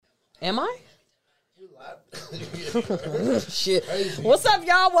Am I? Shit. What's up,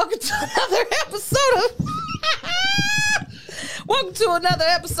 y'all? Welcome to another episode of Welcome to another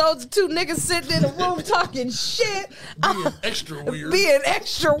episode of two niggas sitting in a room talking shit. Being extra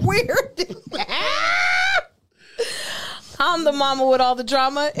weird. I'm the mama with all the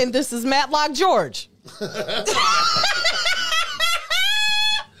drama, and this is Matlock George.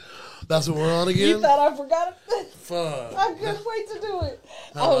 That's what we're on again? You thought I forgot it? Fuck. I couldn't wait to do it.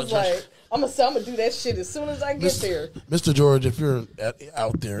 I was like, I'm gonna do that shit as soon as I get there. Mr. George, if you're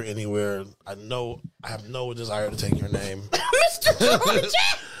out there anywhere, I have no desire to take your name. Mr. George!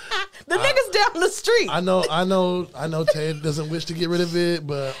 The niggas down the street. I know Ted doesn't wish to get rid of it,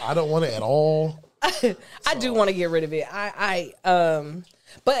 but I don't want it at all. I do want to get rid of it.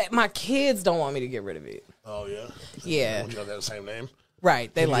 But my kids don't want me to get rid of it. Oh, yeah? Yeah. You got that same name?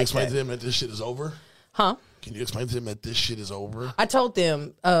 Right. They like that. Can you explain to them that this shit is over? Huh? Can you explain to them that this shit is over? I told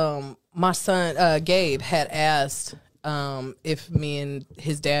them, my son, Gabe, had asked if me and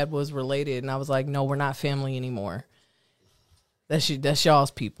his dad was related, and I was like, no, we're not family anymore. That's y'all's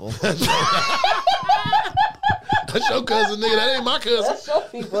people. That's your cousin, nigga. That ain't my cousin. That's your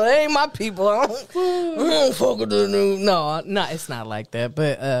people. That ain't my people. I don't fuck with the new. No, it's not like that.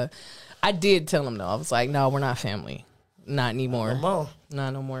 But I did tell him, though. I was like, no, we're not family. Not anymore.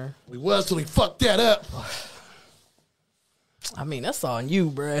 Not no more. We was till we fucked that up. I mean, that's on you,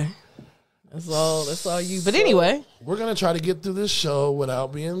 bruh. That's all you. But anyway. We're going to try to get through this show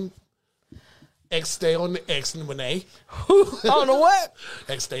without being X-stay on the X and A. On the what?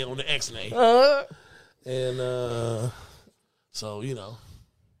 X-stay on the X and Uh-huh. And so, you know,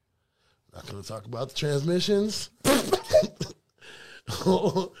 not going to talk about the transmissions.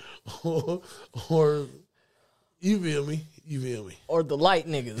 or you feel me? Or the light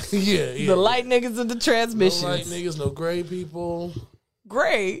niggas. Yeah. The light niggas of the transmissions. No light niggas, no gray people.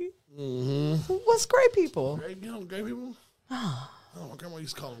 Gray? Mm-hmm. What's gray people? Gray people? Oh, my grandma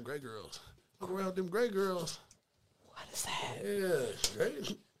used to call them gray girls. Go around with them gray girls. What is that? Yeah,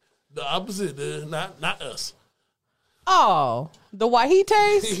 gray. The opposite, not us. Oh, the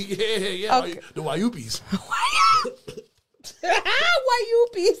Wahites? yeah. Okay. The Wayupis.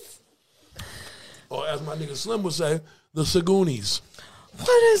 Wayupis. Or as my nigga Slim would say, the Sagoonies.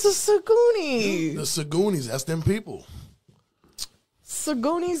 What is a Sagoonie? The Sagoonies, that's them people.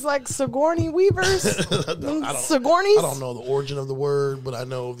 Sagoonies like Sigourney Weavers? Sigourneys? I don't know the origin of the word, but I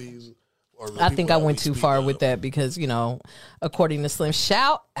know these. I think I went too far with that because, you know, according to Slim,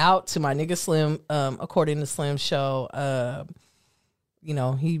 shout out to my nigga Slim. According to Slim's show, you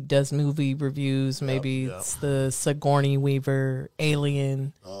know, he does movie reviews. Maybe it's the Sigourney Weaver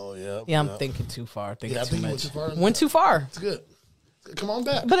Alien. Oh, yeah. Yeah, I'm thinking too far. Too much. Went too far. It's good. Come on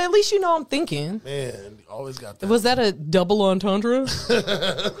back. But at least you know I'm thinking. Man, you always got that. Was that a double entendre?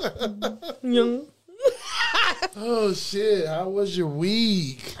 Young. Oh shit! How was your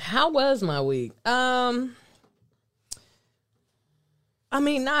week? How was my week? I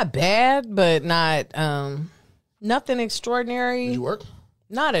mean, not bad, but not nothing extraordinary. Did you work?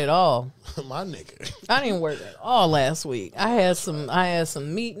 Not at all. My nigga. I didn't work at all last week. I had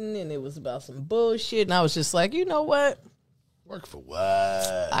some meeting and it was about some bullshit, and I was just like, you know what? Work for what?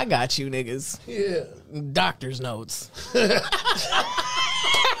 I got you niggas. Yeah. Doctor's notes.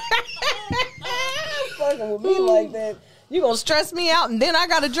 Fucking with me like that. You gonna stress me out and then I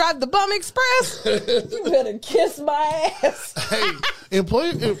gotta drive the Bum Express? You better kiss my ass. Hey,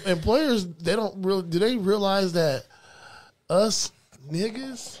 employers, they don't really, do they realize that us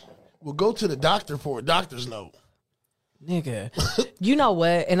niggas will go to the doctor for a doctor's note? Nigga. You know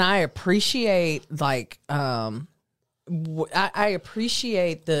what? And I appreciate like I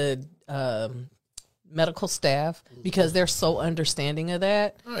appreciate the medical staff because they're so understanding of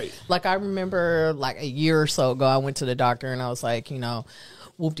that. Right. Like I remember like a year or so ago, I went to the doctor and I was like, you know,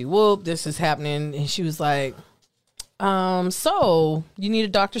 whoop-de-whoop, this is happening. And she was like, so you need a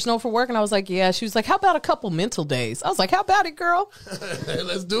doctor's note for work? And I was like, yeah. She was like, how about a couple mental days? I was like, how about it, girl?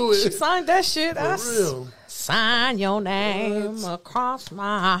 Let's do it. She signed that shit. For real. Sign your name across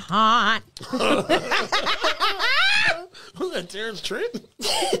my heart. Who's that, Terrence Trent?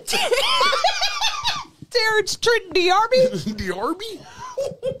 Terrence Trent D'Arby? D'Arby?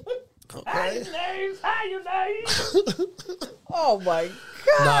 Okay. How your name? Oh my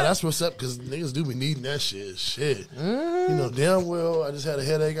God. Nah, that's what's up because niggas do be needing that shit. Shit. Mm-hmm. You know, damn well, I just had a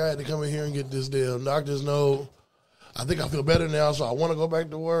headache. I had to come in here and get this damn doctor's note. I think I feel better now, so I want to go back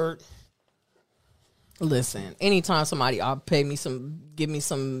to work. Listen, anytime somebody give me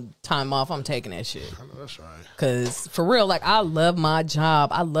some time off, I'm taking that shit. I know that's right. Because for real, like I love my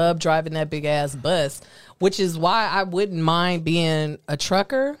job. I love driving that big ass bus, which is why I wouldn't mind being a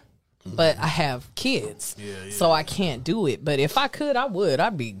trucker. but I have kids, Yeah. so I can't do it. But if I could, I would.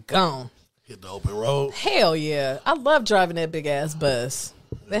 I'd be gone. Hit the open road. Hell yeah. I love driving that big ass bus.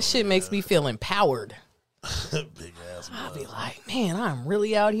 That shit makes me feel empowered. Big ass. I'll be like, man, I'm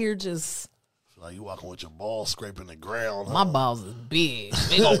really out here just. Feel like you walking with your balls scraping the ground. My balls is big.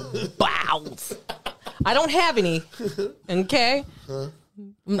 Big old balls. I don't have any. Okay?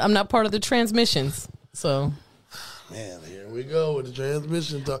 I'm not part of the transmissions. So. Man, here we go with the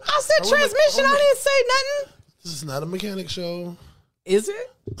transmission talk. I said transmission. I didn't say nothing. This is not a mechanic show. Is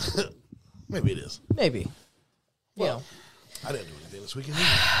it? Maybe it is. Maybe. Well, I didn't do anything this weekend.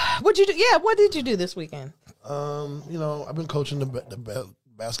 What'd you do? Yeah, what did you do this weekend? I've been coaching the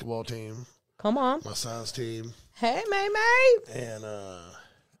basketball team, Come on. my son's team, Hey, May. and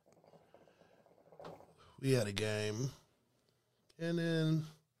we had a game, and then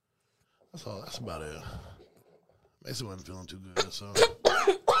that's all. That's about it. Mason wasn't feeling too good, so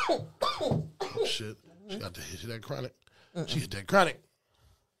oh, shit. She got that chronic. She hit that chronic.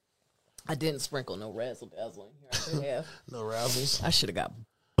 I didn't sprinkle no razzle dazzle in here. I should have. No razzles. I should have got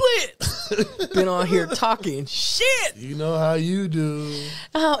blitzed. Been on here talking shit. You know how you do.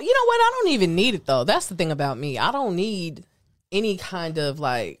 Oh, you know what? I don't even need it though. That's the thing about me. I don't need any kind of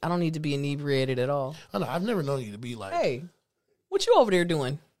I don't need to be inebriated at all. I know. I've never known you to be like. Hey, what you over there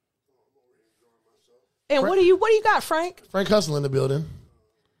doing? And what do you got, Frank? Frank Hustle in the building.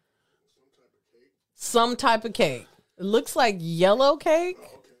 Some type of cake. It looks like yellow cake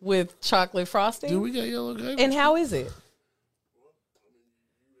with chocolate frosting. Dude, we got yellow cake. And how is it?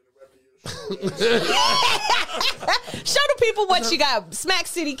 Show the people what you got. Smack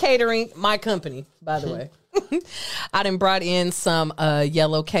City Catering, my company, by the way. I done brought in some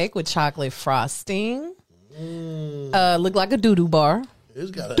yellow cake with chocolate frosting. Look like a doo-doo bar. It's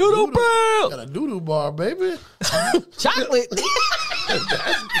got a Doo-doo bar. Got a doo-doo bar, baby. Chocolate.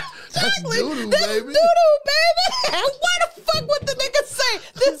 That's doo-doo, This baby. is doo-doo, baby. And why the fuck would the nigga say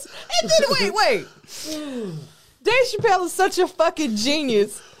this? And then, wait. Dave Chappelle is such a fucking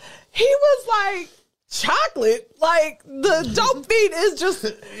genius. He was like, chocolate? Like, the dope feed is just,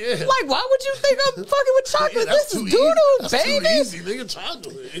 like, why would you think I'm fucking with chocolate? Yeah, this is doo-doo, baby. Too easy, nigga.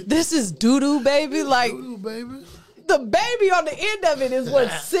 Chocolate. This is doo-doo, baby. Like, Doo-doo, baby. the baby on the end of it is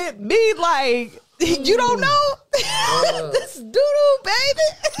what sent me, like, you don't know? This is doo-doo, baby.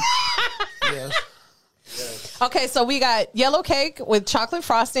 Yes. Okay, so we got yellow cake with chocolate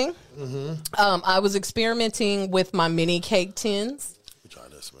frosting. I was experimenting with my mini cake tins. Let me try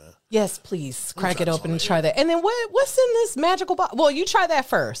this, man. Yes, please. Crack try it this open one, and try that. And then what's in this magical box? Well, you try that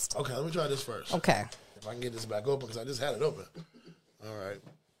first. Okay, let me try this first. Okay. If I can get this back open, because I just had it open. All right.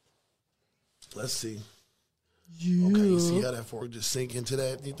 Let's see. Okay, you see how that fork just sink into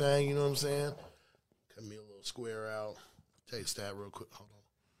that thing? You know what I'm saying? Cut me a little square out. Taste that real quick. Hold on.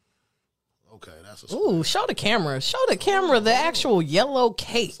 Okay, that's a square. Ooh, show the camera. Show the camera the actual yellow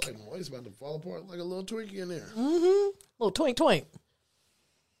cake. It's like, boy, it's about to fall apart like a little Twinkie in there. Little twink twink.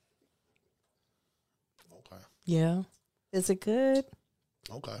 Okay. Yeah. Is it good?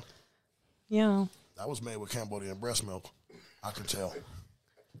 Okay. Yeah. That was made with Cambodian breast milk. I can tell.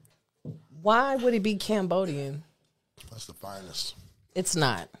 Why would it be Cambodian? That's the finest. It's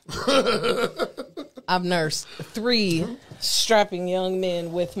not. I've nursed 3 strapping young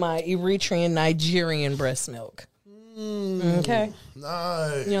men with my Eritrean Nigerian breast milk. Okay.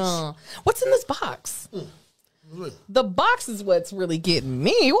 Nice. Yeah. What's in this box? Good. The box is what's really getting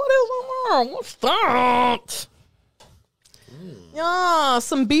me. What's that? Yeah,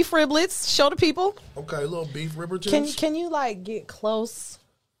 some beef riblets. Show the people. Okay, little beef ribbertons. Can you like get close?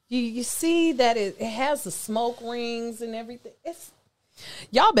 You see that it has the smoke rings and everything.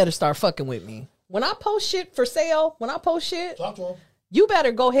 Y'all better start fucking with me. When I post shit for sale, Talk to him. you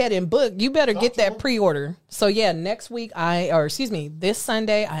better go ahead and book. You better get to that him. pre-order. So yeah, next week this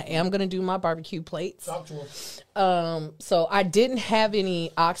Sunday I am gonna do my barbecue plates. Talk to him. So I didn't have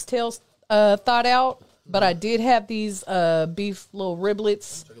any oxtails thought out, but I did have these beef little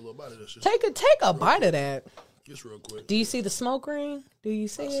riblets. Take a little bite of this. Just Take a bite of that. just real quick. Do you see the smoke ring? Do you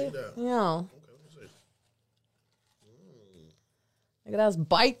see see it? that. Yeah. Okay, let me see. Nigga, that's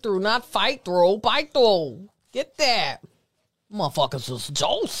bite through, not fight through. Bite through. Get that. Motherfuckers is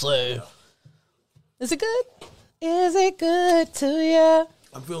juicy. Is it good? Is it good to you?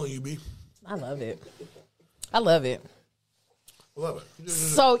 I'm feeling you, B. I love it. I love it. Love it.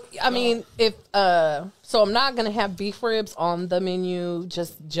 So I mean, so I'm not gonna have beef ribs on the menu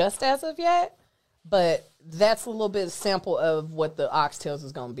just as of yet, but that's a little bit of sample of what the oxtails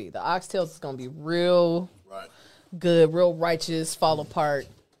is gonna be. The oxtails is gonna be real Right. good, real righteous, fall apart,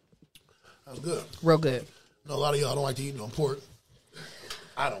 That's good. real good. No, a lot of y'all don't like to eat no pork.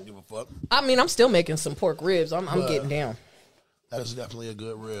 I don't give a fuck. I mean, I'm still making some pork ribs. I'm getting down. That is definitely a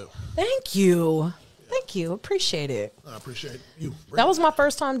good rib. Thank you. Thank you. Appreciate it. I appreciate you. That was my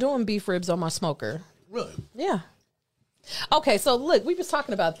first time doing beef ribs on my smoker. Really? Yeah. Okay, so look, we was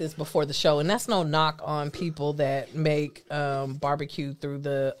talking about this before the show, and that's no knock on people that make barbecue through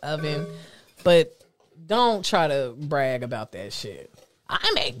the oven, but don't try to brag about that shit.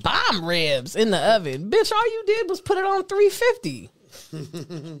 I make bomb ribs in the oven. Bitch, all you did was put it on 350.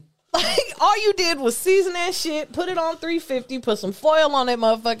 Like, all you did was season that shit, put it on 350, put some foil on that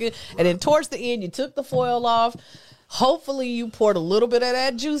motherfucker, and then towards the end, you took the foil off. Hopefully, you poured a little bit of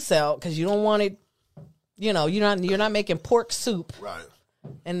that juice out because you don't want it, you know, you're not making pork soup. Right.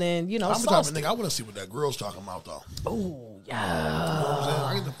 And then, you know, I'm the type of nigga, I want to see what that grill's talking about, though. Oh, yeah. You know what I'm saying?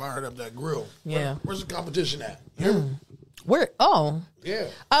 I get to fire up that grill. Yeah. Where's the competition at? You hear me? Where? Oh. Yeah.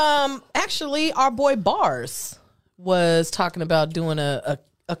 Actually, our boy Bars was talking about doing a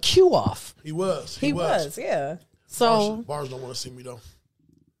Q off. He was. He was, yeah. So Bars don't want to see me though.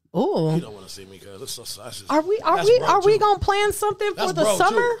 ooh. He don't want to see me because it's so. Just, Are we gonna plan something for the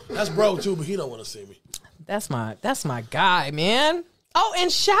summer? Too. That's bro too, but he don't want to see me. That's my guy, man. Oh,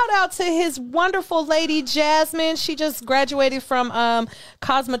 and shout out to his wonderful lady Jasmine. She just graduated from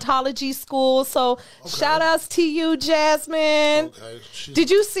cosmetology school. So shout outs to you, Jasmine. Okay.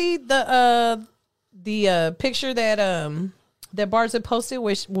 Did you see the picture that Bars had posted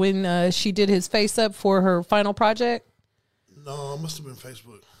when she did his face up for her final project? No, it must have been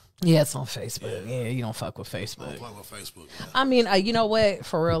Facebook. Yeah, it's on Facebook. Yeah, you don't fuck with Facebook. I don't fuck with Facebook. Yeah. I mean, you know what?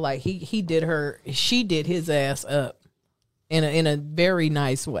 For real, like she did his ass up in a very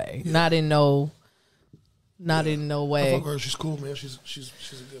nice way. Yeah. Not in no way. I fuck her. She's cool, man. She's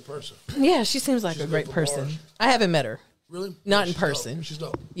a good person. Yeah, she seems like a great person. Bars. I haven't met her. Really? Not in person. Dope. She's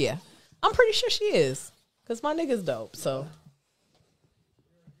dope. Yeah, I'm pretty sure she is because my nigga's dope. So.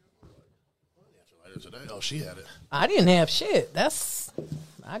 Today. Oh, she had it. I didn't have shit.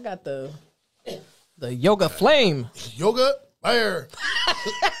 I got the yoga flame. Yoga fire.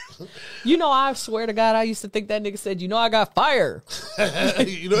 You know, I swear to God, I used to think that nigga said, "You know, I got fire."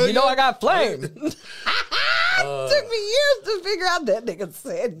 you know, I got flame. It took me years to figure out that nigga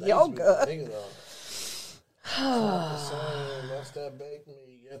said yoga. That's that bake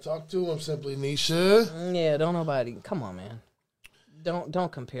me. Yeah, talk to him simply, Nisha. Yeah, don't nobody. Come on, man.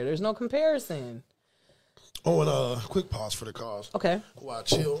 Don't compare. There's no comparison. Oh, and quick pause for the cause. Okay. While I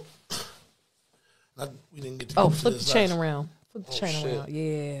chill. We didn't get to. Flip the chain around. Flip the chain around.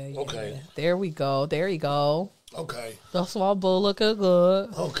 Yeah. Okay. There we go. There you go. Okay. That's why bull looking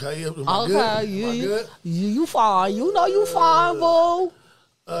good. Okay. Am I good? You fine. You know you fine, boo.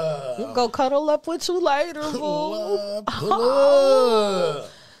 We'll go cuddle up with you later, boo.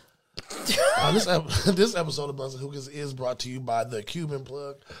 This episode of Blunts and Hookahs is brought to you by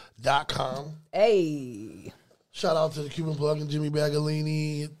thecubanplug.com. Hey. Shout out to the Cuban Plug and Jimmy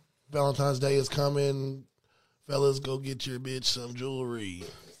Bagolini. Valentine's Day is coming. Fellas, go get your bitch some jewelry.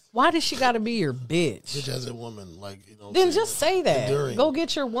 Why does she got to be your bitch? Bitch as a woman. Like, you know. Then just say that. Enduring. Go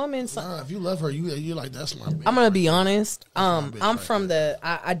get your woman some. Nah, if you love her, you're like, that's my bitch. I'm going to be honest. I'm from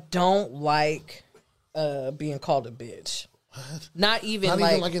I don't like being called a bitch. What? Not even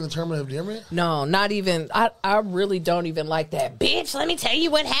like in the term of endearment? No, not even. I really don't even like that. Bitch, let me tell you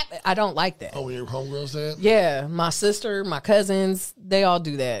what happened. I don't like that. Oh, when your homegirl said? Yeah, my sister, my cousins, they all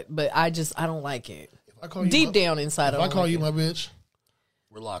do that. But I don't like it. If I call you deep down inside, if I call you my bitch,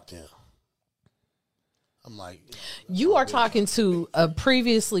 we're locked in. I'm like, you are talking to a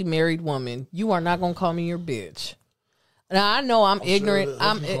previously married woman. You are not gonna call me your bitch. Now I know I'm ignorant.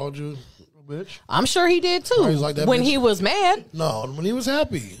 Called you. Bitch. I'm sure he did too. Like when he was mad. No, when he was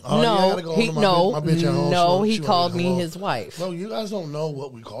happy. He called me his wife. No, you guys don't know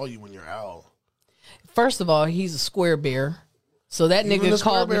what we call you when you're out. First of all, he's a square bear. So that nigga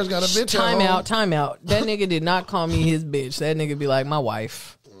called me. Got a bitch time out. That nigga did not call me his bitch. That nigga be like my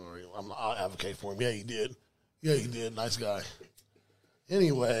wife. I'll advocate for him. Yeah, he did. Nice guy.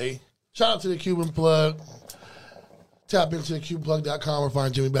 Anyway, shout out to the Cuban Plug. Tap into thecubanplug.com or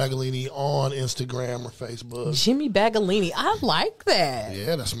find Jimmy Bagolini on Instagram or Facebook. Jimmy Bagolini. I like that.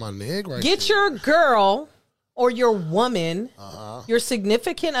 Yeah, that's my nigga right Get there. your girl or your woman, your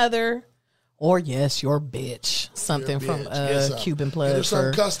significant other, or yes, your bitch. Something from Cuban Plug. There's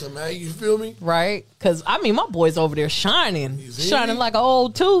something custom, man. You feel me? Right? Because, I mean, my boy's over there shining. Shining like an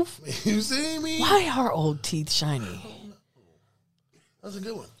old tooth. You see me? Why are old teeth shiny? That's a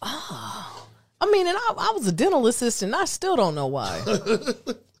good one. Oh. I mean, and I was a dental assistant. I still don't know why.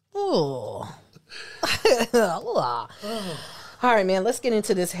 Ooh. All right, man. Let's get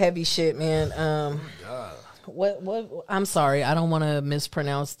into this heavy shit, man. What? I'm sorry. I don't want to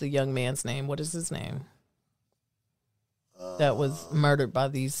mispronounce the young man's name. What is his name? That was murdered by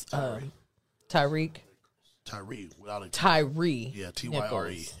these Tyreek. Tyree, without a Tyree. Yeah, Tyre.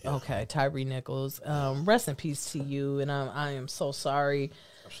 Yeah. Okay, Tyree Nichols. Rest in peace to you, and I am so sorry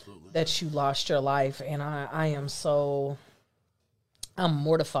that you lost your life, and I'm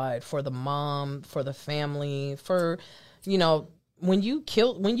mortified for the mom, for the family, for, you know, when you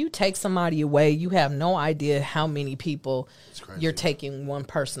take somebody away, you have no idea how many people you're taking one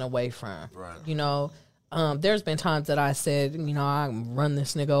person away from. Right. You know, there's been times that I said, you know, I run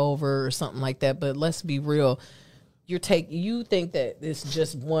this nigga over or something like that. But let's be real. You think that it's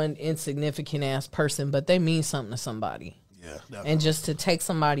just one insignificant ass person, but they mean something to somebody. Yeah. Definitely. And just to take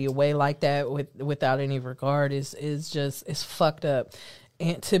somebody away like that without any regard is it's fucked up.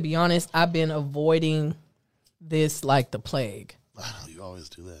 And to be honest, I've been avoiding this like the plague. I know you always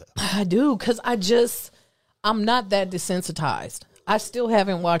do that. I do, because I'm not that desensitized. I still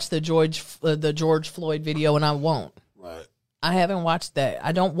haven't watched the George Floyd video, and I won't. Right. I haven't watched that.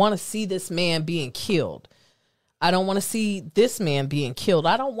 I don't want to see this man being killed. I don't want to see this man being killed.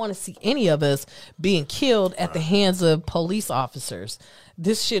 I don't want to see any of us being killed at the hands of police officers.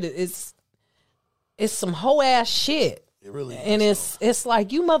 This shit is some whole ass shit. It really is. And it's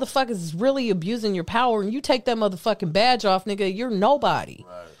like, you motherfuckers is really abusing your power, and you take that motherfucking badge off, nigga, you're nobody.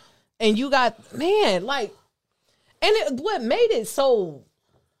 Right. And you got, man, like, and what made it so,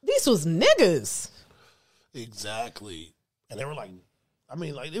 these was niggas. Exactly. And they were like, I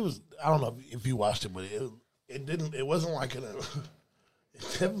mean, like, it was, I don't know if you watched it, but it wasn't like it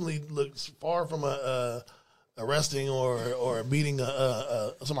definitely looks far from arresting or beating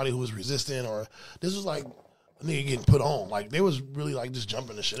somebody who was resisting, or this was like a nigga getting put on. Like, they was really like just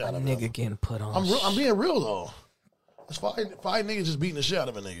jumping the shit out of him. Nigga getting put on. I'm being real though. It's five niggas just beating the shit out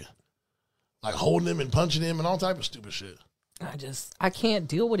of a nigga. Like holding him and punching him and all type of stupid shit. I can't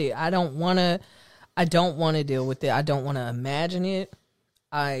deal with it. I don't want to deal with it. I don't want to imagine it.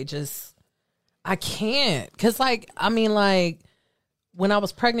 I can't. Cause like, I mean, like when I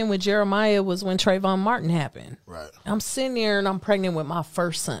was pregnant with Jeremiah was when Trayvon Martin happened. Right. I'm sitting there and I'm pregnant with my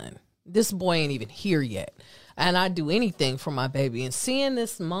first son. This boy ain't even here yet. And I do anything for my baby. And seeing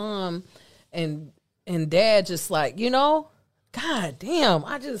this mom and dad just like, you know, God damn,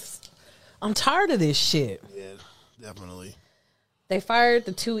 I'm tired of this shit. Yeah, definitely. They fired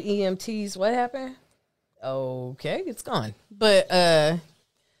the 2 EMTs. What happened? Okay, it's gone. But yeah,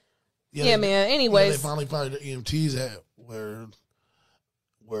 man. Anyways, they finally fired the EMTs that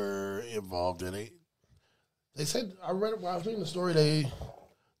were involved in it. They said, I read it while I was reading the story.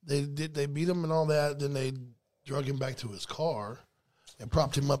 They beat him and all that. Then they drug him back to his car and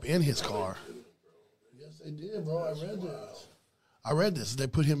propped him up in his car. Yes, they did, bro. I read this. They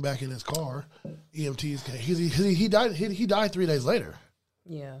put him back in his car. EMTs. He died. He died 3 days later.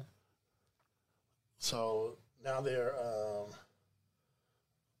 Yeah. So now they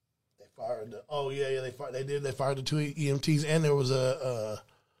fired. They fired the 2 EMTs, and there was a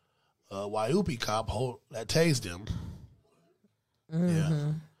Waiupi cop that tased him. Mm-hmm.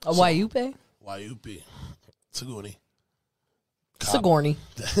 Yeah. A Waiupi? Waiupi. Sigourney. Sigourney.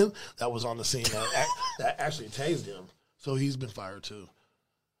 That was on the scene that actually tased him. So he's been fired too.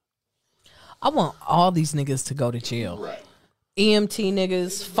 I want all these niggas to go to jail. Right. EMT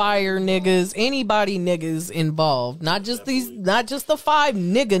niggas, fire niggas, anybody niggas involved. Not just the 5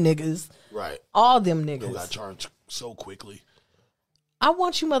 niggas. Right. All them niggas. Who got charged so quickly. I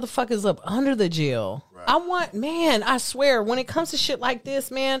want you motherfuckers up under the jail. Right. I swear, when it comes to shit like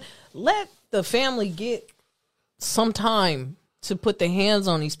this, man, let the family get some time to put their hands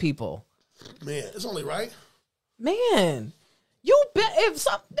on these people. Man, it's only right. Man, you bet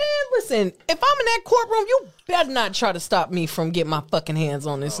listen, if I'm in that courtroom, you better not try to stop me from getting my fucking hands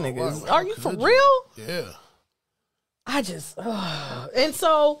on this nigga. Are you for real? Yeah. And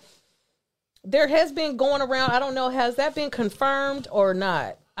so there has been going around, I don't know, has that been confirmed or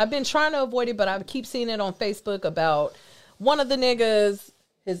not? I've been trying to avoid it, but I keep seeing it on Facebook about one of the niggas,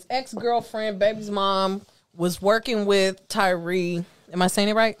 his ex-girlfriend, baby's mom, was working with Tyree. Am I saying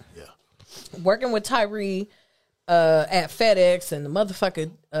it right? Yeah. Working with Tyree at FedEx, and the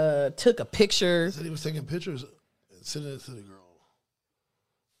motherfucker took a picture. He said he was taking pictures and sending it to the girl.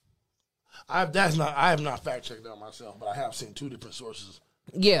 I have not fact checked that myself, but I have seen 2 different sources.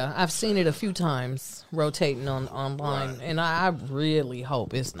 Yeah, I've seen it a few times rotating online, right. And I really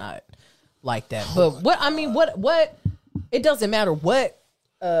hope it's not like that. But what? It doesn't matter what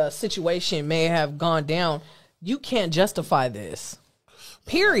situation may have gone down. You can't justify this.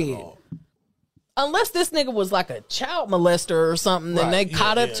 Period. Unless this nigga was like a child molester or something, then they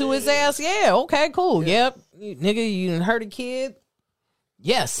caught up to his ass. Yeah, okay, cool. Yeah. Yep. nigga, you done hurt a kid?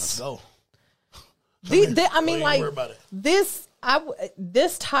 Yes. Let's go. I mean, like, this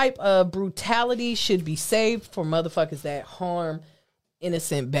type of brutality should be saved for motherfuckers that harm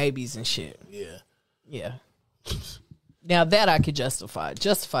innocent babies and shit. Yeah. Yeah. Now that I could justify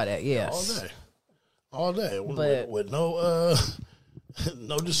that, yes. All day. But with no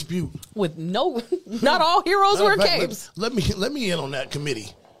no dispute. With no, not all heroes wear capes. Let me in on that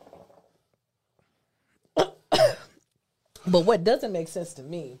committee. But what doesn't make sense to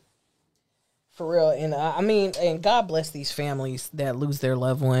me, for real, and I mean, and God bless these families that lose their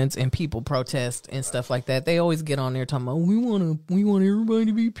loved ones and people protest and stuff like that. They always get on there talking about we want everybody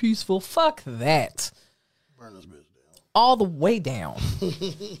to be peaceful. Fuck that. Burn this bitch down. All the way down.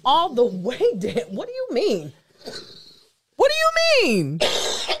 All the way down. What do you mean? What do you mean?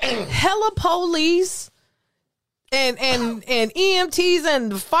 Hella police and EMTs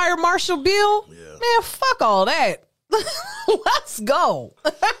and the fire marshal bill? Yeah. Man, fuck all that. Let's go.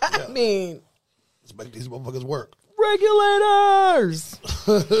 I mean, let's make these motherfuckers work. Regulators.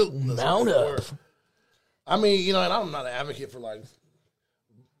 Mount up. I mean, you know, and I'm not an advocate for like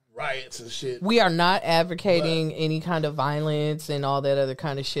riots and shit. We are not advocating any kind of violence and all that other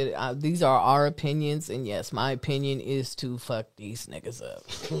kind of shit. These are our opinions, and yes, my opinion is to fuck these niggas up.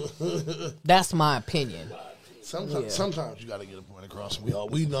 That's my opinion. Sometimes you got to get a point across.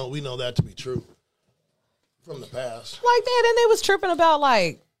 We know that to be true from the past. Like that, and they was tripping about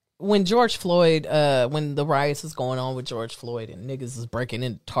like when George Floyd, when the riots was going on with George Floyd, and niggas is breaking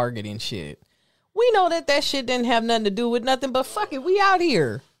into Target and shit. We know that shit didn't have nothing to do with nothing, but fuck it, we out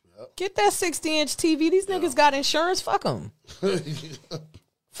here. Get that 60-inch TV. These niggas got insurance. Fuck them.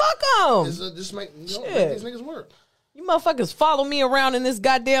 Fuck them. Just make these niggas work. You motherfuckers follow me around in this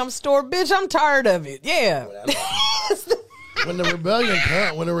goddamn store, bitch. I'm tired of it. Yeah. When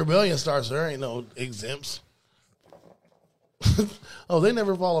the rebellion starts, there ain't no exempts. Oh, they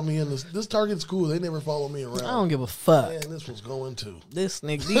never follow me in this Target's cool. They never follow me around. I don't give a fuck. Man, this one's going to. These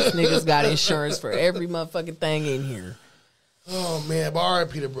niggas got insurance for every motherfucking thing in here. Oh man, but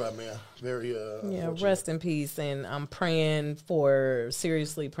R.I.P. to bruh, man. Very rest in peace. And I'm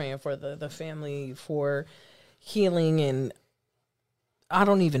seriously praying for the family for healing, and I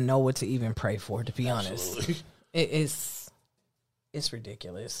don't even know what to even pray for, to be honest. It's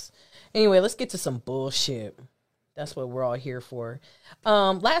ridiculous. Anyway, let's get to some bullshit. That's what we're all here for.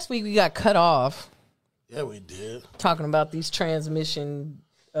 Last week we got cut off. Yeah, we did. Talking about these transmission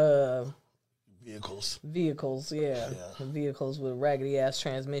Vehicles, yeah. Vehicles with raggedy ass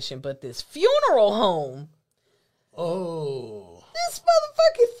transmission, but this funeral home. Oh. This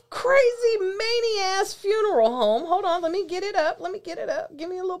motherfucking crazy mania ass funeral home. Hold on, let me get it up. Give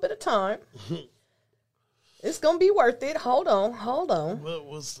me a little bit of time. It's gonna be worth it. Hold on. What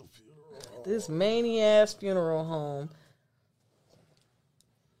was the funeral home? This mania ass funeral home.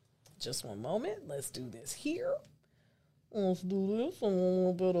 Just one moment. Let's do this here. Let's do this and a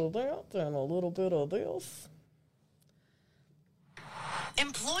little bit of that and a little bit of this.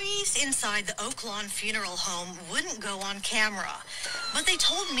 Employees inside the Oak Lawn Funeral Home wouldn't go on camera, but they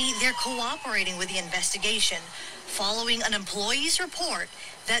told me they're cooperating with the investigation following an employee's report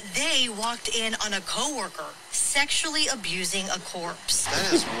that they walked in on a coworker sexually abusing a corpse.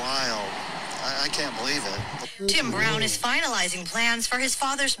 That is wild. I can't believe it. Tim Brown is finalizing plans for his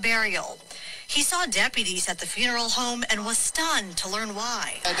father's burial. He saw deputies at the funeral home and was stunned to learn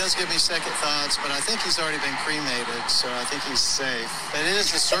why. That does give me second thoughts, but I think he's already been cremated, so I think he's safe. But it is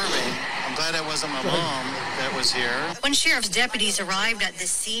disturbing. I'm glad that wasn't my mom that was here. When sheriff's deputies arrived at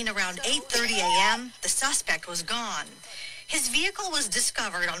this scene around 8:30 a.m., the suspect was gone. His vehicle was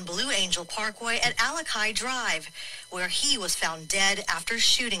discovered on Blue Angel Parkway at Alakai Drive, where he was found dead after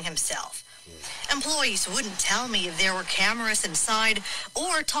shooting himself. Employees wouldn't tell me if there were cameras inside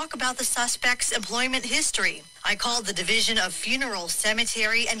or talk about the suspect's employment history. I called the Division of Funeral,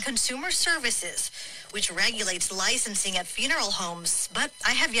 Cemetery, and Consumer Services, which regulates licensing at funeral homes, but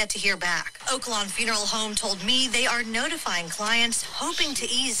I have yet to hear back. Oak Lawn Funeral Home told me they are notifying clients, hoping to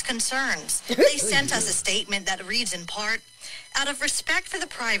ease concerns. They sent us a statement that reads in part, "Out of respect for the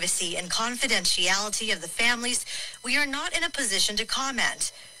privacy and confidentiality of the families, we are not in a position to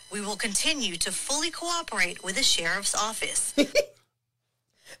comment. We will continue to fully cooperate with the sheriff's office."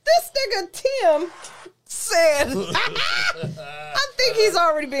 This nigga Tim said, I think he's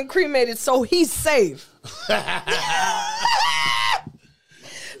already been cremated, so he's safe.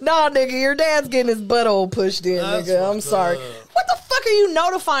 Nah, nigga, your dad's getting his butthole pushed in, nigga. I'm sorry. What the fuck are you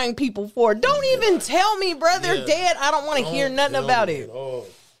notifying people for? Don't even tell me, bro. They're dead. I don't want to hear nothing about it.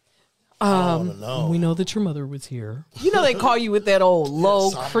 We know that your mother was here. You know they call you with that old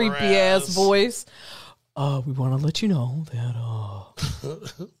low, creepy ass voice. We want to let you know that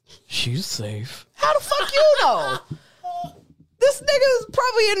she's safe. How the fuck you know? This nigga is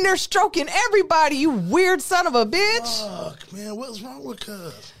probably in there stroking everybody, you weird son of a bitch. Fuck, man, what's wrong with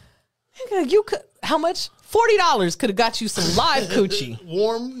cuz? Nigga, you could, how much? $40 could have got you some live coochie.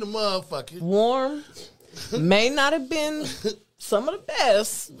 Warm the motherfucker. Warm. May not have been some of the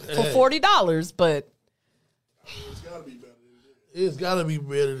best for $40, but it's gotta be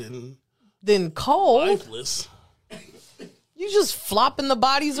better than cold. lifeless. You just flopping the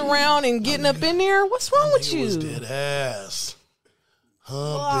bodies around and getting up in there? What's wrong with It you? was dead ass.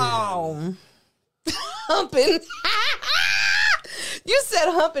 Wow. Humping. You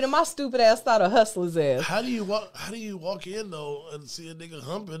said humping, and my stupid ass thought of hustler's ass. How do you walk in though and see a nigga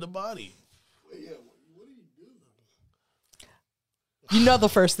humping the body? You know the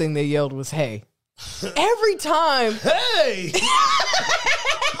first thing they yelled was, hey. Every time. Hey!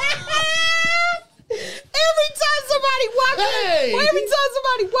 Every time somebody walk in, or every time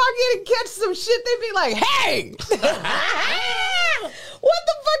somebody walk in and catch some shit, they be like, hey! What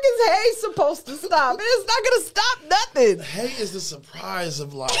the fuck is hey supposed to stop? It's not gonna stop nothing. Hey is the surprise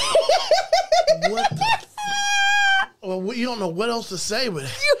of life. What the well, you don't know what else to say, but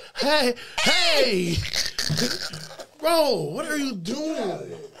hey! Bro, what are you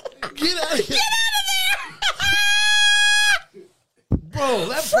doing? Get out of here. Bro,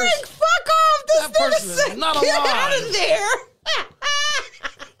 that Frank, person, fuck off. This that person nigga is said, not get alive. out of there.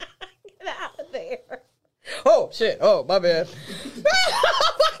 Get out of there. Oh, shit. Oh, my bad. Oh,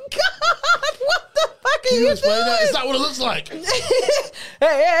 my God. What the fuck are Can you you doing? explain that? It's not what it looks like.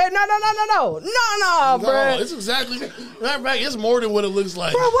 Hey, no, bro. No, it's exactly. Matter of fact, it's more than what it looks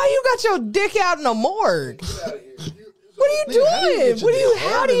like. Bro, why you got your dick out in the morgue? What are you Nigga, how do you doing? get your dick How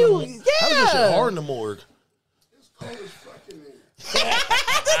hard do in you, the- How do you get shit yeah. hard in the morgue? This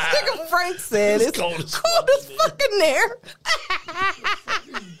nigga Frank said it's cold cold as as fuck fuck in there.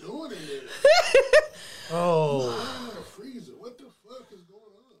 Oh,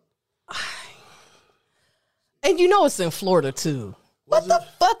 And you know it's in Florida too. What the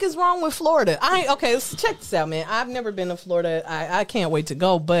fuck is wrong with Florida? Okay, let's check this out, man. I've never been to Florida. I can't wait to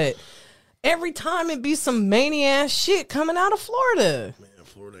go, but every time it be some mania shit coming out of Florida. man,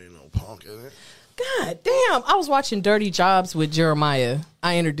 Florida ain't no punk, is it? God damn. I was watching Dirty Jobs with Jeremiah.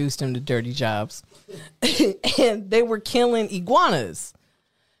 I introduced him to Dirty Jobs. And they were killing iguanas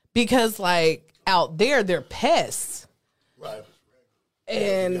because, like, out there, they're pests. Right.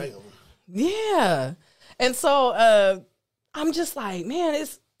 And yeah. And so I'm just like, man,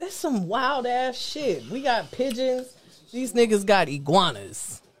 it's some wild ass shit. We got pigeons. These niggas got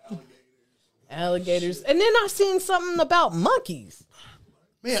iguanas. Alligators. And then I seen something about monkeys.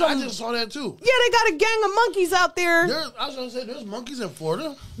 Man, I just saw that too. Yeah, they got a gang of monkeys out there. I was gonna say there's monkeys in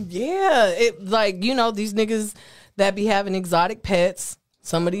Florida. Yeah, it like, you know, these niggas that be having exotic pets.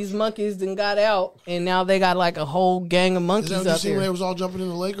 Some of these monkeys done got out, and now they got like a whole gang of Is monkeys that what you out seen when there. they was all jumping in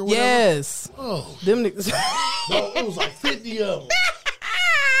the lake or whatever? Yes, Oh, them niggas. no, it was like 50 of them.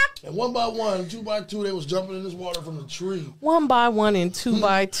 And one by one, 2 by 2, they was jumping in this water from the tree. 1 by 1 and 2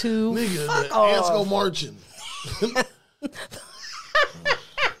 by 2. Nigga, Fuck the off. ants go marching.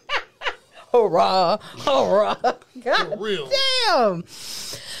 Hurrah, hurrah. God real. damn.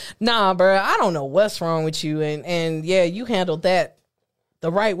 Nah, bro, I don't know what's wrong with you. And yeah, you handled that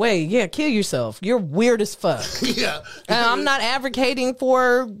the right way. Yeah, kill yourself. You're weird as fuck. Yeah. And I'm not advocating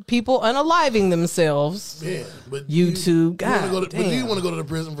for people unaliving themselves. Man, but YouTube, you wanna God go to, but do you damn. want to go to the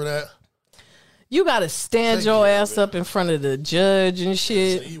prison for that? You got to stand Take your care of ass it. up in front of the judge and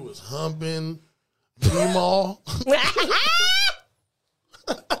shit. He was humping B-Mall.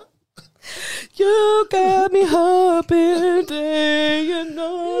 You got me humping day and night.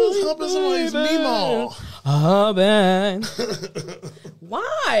 He was humping somebody's baby. B-Mall. Humping.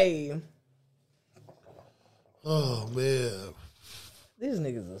 Why? Oh, man. These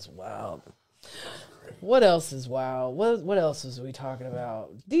niggas is wild. What else is wild? What else is we talking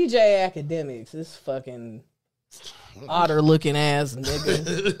about? DJ Academics, this fucking otter looking ass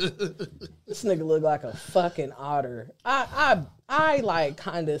nigga. This nigga look like a fucking otter. I like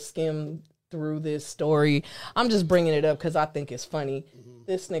kind of skimmed through this story. I'm just bringing it up because I think it's funny.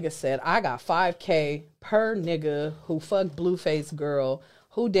 This nigga said, I got $5,000 per nigga who fucked Blueface girl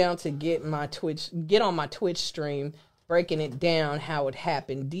who down to get on my Twitch stream, breaking it down how it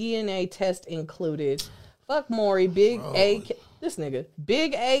happened. DNA test included. Fuck Maury, Big AK. This nigga,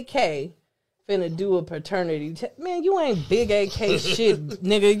 Big AK, finna do a paternity test. Man, you ain't Big AK shit,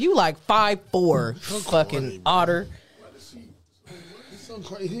 nigga. You like 5'4", fucking otter. He's so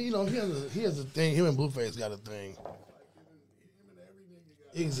crazy. You know, he has a thing. Him and Blueface got a thing.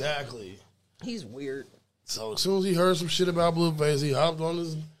 Exactly. He's weird. So as soon as he heard some shit about Blueface, he hopped on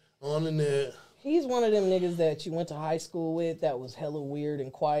the net. He's one of them niggas that you went to high school with that was hella weird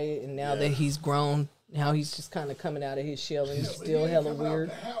and quiet, and now that he's grown, now he's just kind of coming out of his shell and he's still hella weird.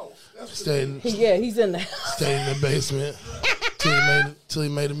 He's in the house. Stayed in the basement till he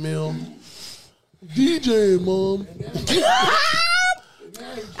made a meal. DJ, Mom.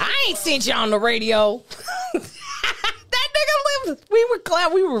 I ain't seen you on the radio. That nigga lives.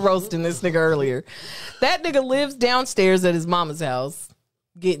 We were roasting this nigga earlier. That nigga lives downstairs at his mama's house,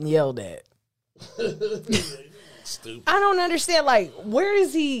 getting yelled at. Stupid. I don't understand. Like, where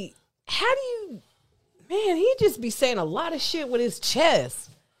is he? How do you? Man, he just be saying a lot of shit with his chest.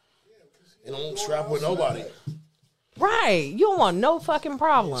 He don't strap with nobody. Right. You don't want no fucking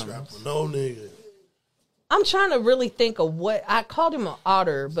problem. Strap with no nigga. I'm trying to really think of what I called him an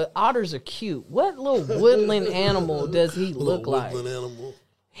otter, but otters are cute. What little woodland animal does he look like? Woodland animal.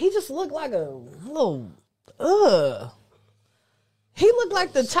 He just looked like a little He looked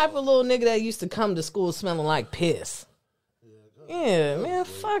like the type of little nigga that used to come to school smelling like piss. Yeah, man,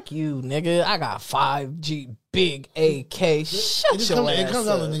 fuck you, nigga. I got 5G big AK. Shut your ass It comes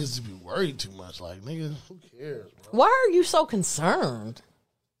out up. of niggas to be worried too much. Like, nigga, who cares, bro? Why are you so concerned?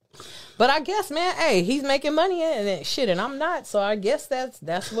 But I guess, man, hey, he's making money and shit, and I'm not. So I guess that's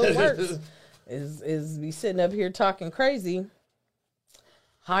what works. is be sitting up here talking crazy,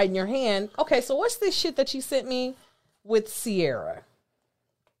 hiding your hand. Okay, so what's this shit that you sent me with Sierra?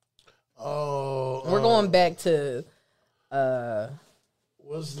 Oh, We're going back to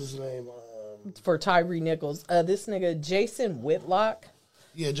what's his name? For Tyree Nichols. This nigga Jason Whitlock.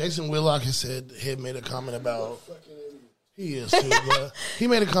 Yeah, Jason Whitlock had made a comment about. He is too, but he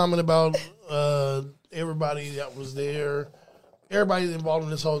made a comment about everybody that was there. Everybody involved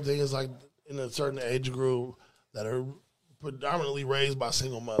in this whole thing is like in a certain age group that are predominantly raised by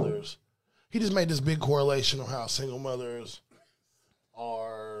single mothers. He just made this big correlation on how single mothers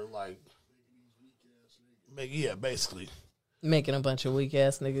are like, basically. Making a bunch of weak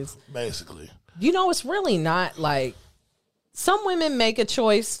ass niggas. Basically. You know, it's really not like some women make a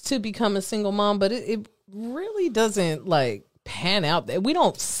choice to become a single mom, but it really doesn't like pan out that we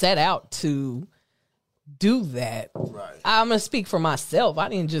don't set out to do that. Right. I'm gonna speak for myself. I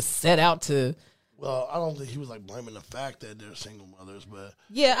didn't just set out to. Well, I don't think he was like blaming the fact that they're single mothers, but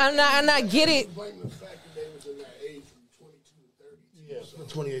Yeah, and I get it. blaming the fact that they was in that age from 22 to 32. Yeah,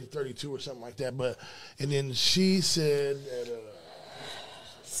 28 to 32 or something like that. But and then she said that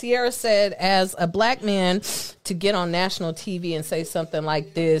Sierra said, as a black man, to get on national TV and say something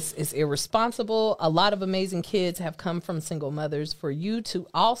like this is irresponsible. A lot of amazing kids have come from single mothers. For you to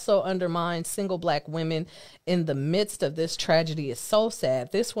also undermine single black women in the midst of this tragedy is so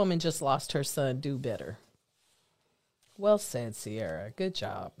sad. This woman just lost her son. Do better. Well said, Sierra. Good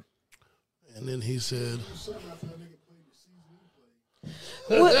job. and then he said,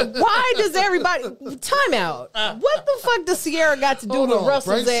 Why does everybody time out? What the fuck does Sierra got to do Hold with on.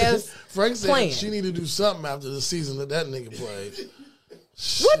 Russell's Frank said playing? she need to do something after the season that nigga played.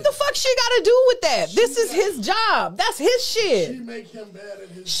 What the fuck she got to do with that? This is his job. That's his shit. She make him bad at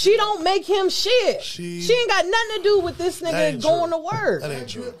his She don't make him shit. She ain't got nothing to do with this nigga ain't going true. to work. That ain't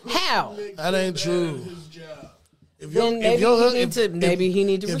true. How? That ain't true. Then maybe he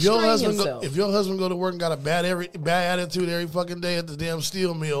need to if your restrain husband himself. if your husband go to work and got a bad attitude every fucking day at the damn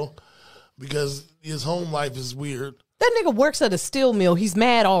steel mill because his home life is weird. That nigga works at a steel mill. He's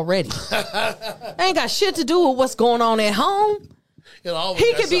mad already. Ain't got shit to do with what's going on at home.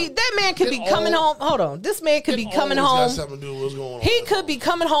 He could be, that man could be coming home. Hold on. This man could be coming home. Got something to do with what's going on. He could be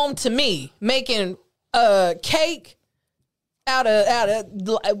coming home to me making cake out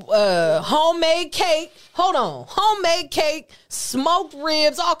of homemade cake. Hold on. Homemade cake, smoked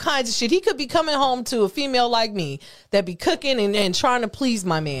ribs, all kinds of shit. He could be coming home to a female like me that be cooking and trying to please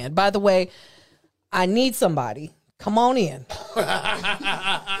my man. By the way, I need somebody. Come on in.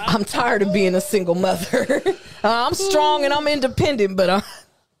 I'm tired of being a single mother. I'm strong and I'm independent, but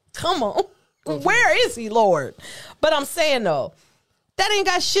come on. Where is he, Lord? But I'm saying, though, that ain't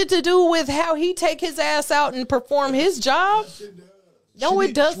got shit to do with how he take his ass out and perform his job. No,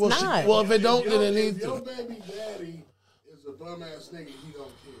 it does not. Well, if it don't, then it needs to. Your baby daddy is a bum ass nigga, he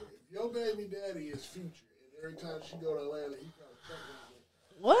don't care. If your baby daddy is Future, and every time she go to Atlanta, he try to fuck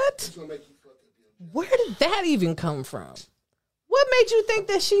with you, What? he's gonna make you fuck up your job. Where did that even come from? What made you think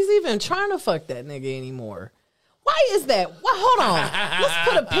that she's even trying to fuck that nigga anymore? Why is that? Well, hold on. Let's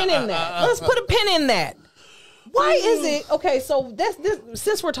put a pin in that. Let's put a pin in that. Why is it? Okay, so that's this.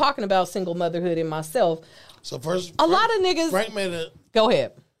 Since we're talking about single motherhood and myself, So first, a lot of niggas. Frank made it. Go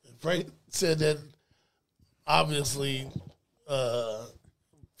ahead. Frank said that obviously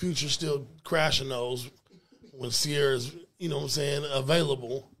Future still crashing those when Sierra's, you know what I'm saying,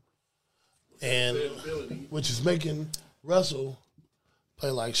 available, and which is making Russell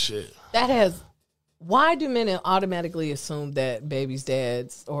play like shit. Why do men automatically assume that babies'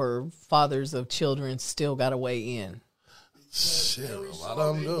 dads or fathers of children still got to weigh in? Shit, a lot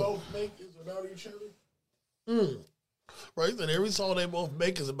of them do. Both make is about each other. Right, and every song they both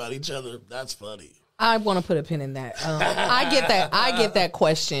make is about each other. That's funny. I want to put a pin in that. I get that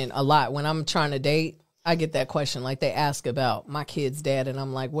question a lot when I'm trying to date. I get that question, like they ask about my kid's dad, and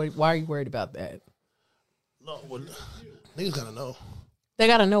I'm like, why are you worried about that? No, well, niggas gotta know. They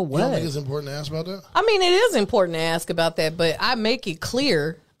gotta know You what. don't think it's important to ask about that? I mean, it is important to ask about that, but I make it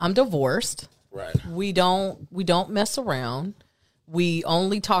clear I'm divorced. Right. We don't mess around. We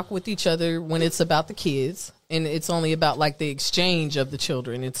only talk with each other when it's about the kids, and it's only about like the exchange of the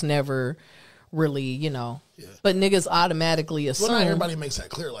children. It's never really, Yeah. But niggas automatically assume. Well, not everybody makes that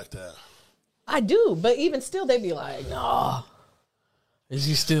clear like that. I do, but even still, they be like, "Nah, is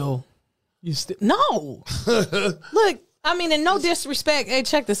you still? No." Look, I mean, in no disrespect, hey,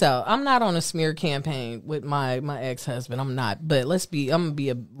 check this out. I'm not on a smear campaign with my ex-husband. I'm not, but I'm gonna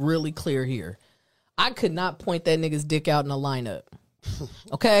be really clear here. I could not point that nigga's dick out in a lineup.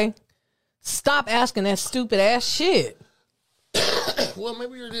 Okay, stop asking that stupid ass shit. Well,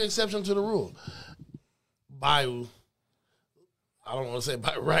 maybe you're the exception to the rule. I don't want to say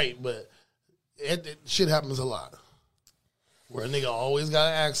by right, but shit happens a lot. Where a nigga always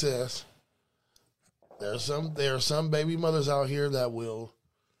got access. There are some baby mothers out here that will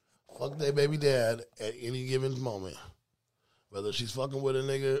fuck their baby dad at any given moment. Whether she's fucking with a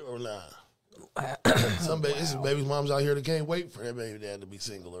nigga or not. Some baby moms out here that can't wait for their baby dad to be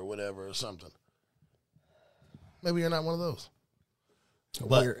single or whatever or something. Maybe you're not one of those.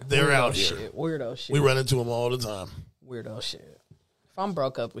 But they're out here. Shit. Weirdo shit. We run into them all the time. Weirdo shit. If I'm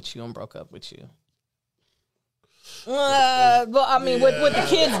broke up with you, I'm broke up with you. Well, I mean, with the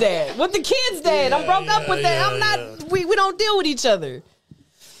kid's dad. With the kid's dad. I'm broke up with that. I'm not, we don't deal with each other.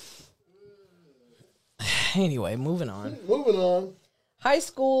 Anyway, moving on. Moving on. High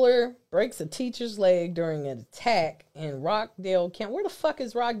schooler breaks a teacher's leg during an attack in Rockdale County. Where the fuck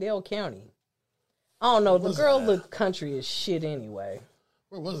is Rockdale County? I don't know. The girl looked country as shit anyway.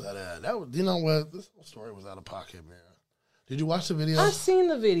 Where was that at? You know what? This whole story was out of pocket, man. Did you watch the video? I've seen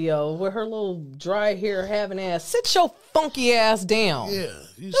the video with her little dry hair having ass. Sit your funky ass down. Yeah.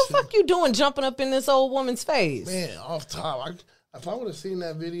 The fuck you doing jumping up in this old woman's face? Man, off top. If I would have seen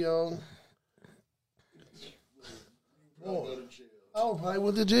that video, I would probably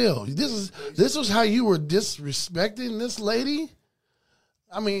went to jail. This was how you were disrespecting this lady?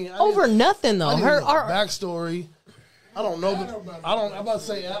 I mean, over nothing though. Her backstory. I don't know. I'm about to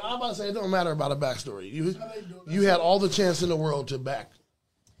say it don't matter about a backstory. You had all the chance in the world to back.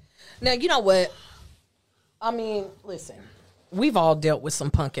 Now you know what? I mean, listen. We've all dealt with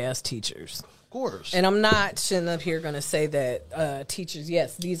some punk ass teachers, of course. And I'm not sitting up here going to say that teachers.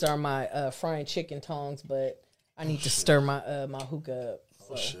 Yes, these are my frying chicken tongs, but I need to stir my my hookah up.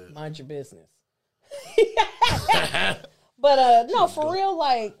 So mind your business. But no, for real,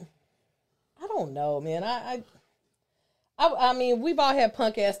 like I don't know, man. I mean, we've all had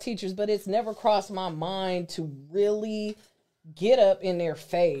punk ass teachers, but it's never crossed my mind to really get up in their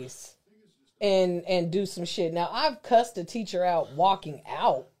face and do some shit. Now, I've cussed a teacher out walking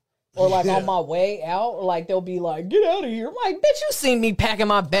out or like on my way out, or like they'll be like, "Get out of here." I'm like, "Bitch, you seen me packing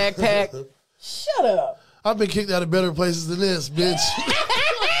my backpack." Shut up. I've been kicked out of better places than this, bitch.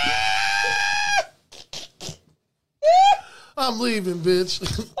 I'm leaving,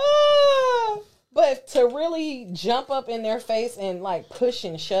 bitch. But to really jump up in their face and like push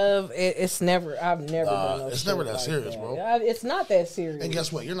and shove, it's never. I've never done no it's shit never that like serious, that. bro. It's not that serious. And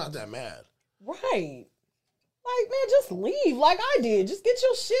guess what? You're not that mad, right? Like, man, just leave, like I did. Just get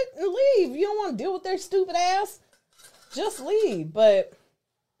your shit and leave. You don't want to deal with their stupid ass. Just leave. But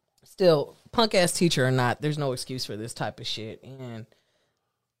still, punk ass teacher or not, there's no excuse for this type of shit, and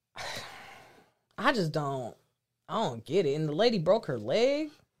I just don't. I don't get it. And the lady broke her leg.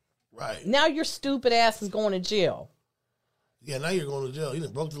 right? Now your stupid ass is going to jail. Yeah, now you're going to jail. You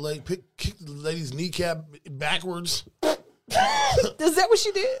done broke the leg, kicked the lady's kneecap backwards. Is that what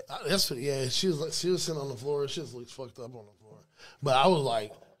she did? She was sitting on the floor. She just looks fucked up on the floor. But I was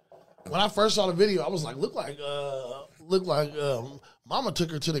like, when I first saw the video, I was like, look like Mama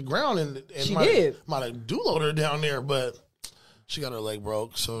took her to the ground and she might have duloed her down there, but she got her leg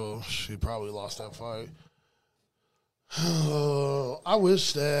broke, so she probably lost that fight. I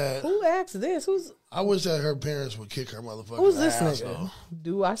wish that. Who asked this? I wish that her parents would kick her motherfucking Who's this ass, nigga? though.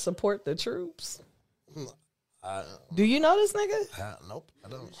 Do I support the troops? Do you know this nigga? Nope, I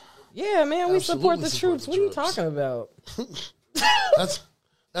don't. Yeah, man, we support the Absolutely troops. support What are you the talking about?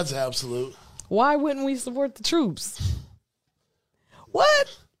 That's absolute. Why wouldn't we support the troops?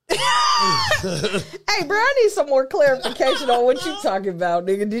 What? Hey, bro, I need some more clarification on what you talking about,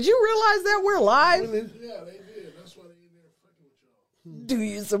 nigga. Did you realize that we're live? Yeah, they did. That's why they in there fucking with y'all. Do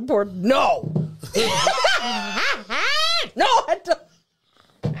you support? No. No, I don't.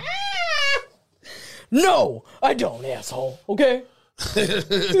 No, I don't, asshole. Okay?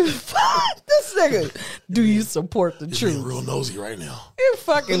 This nigga. Do you support the You're truth? being real nosy right now. You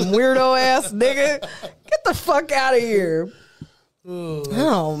fucking weirdo ass nigga. Get the fuck out of here.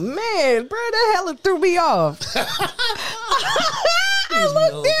 Oh man, bro, that hella threw me off. I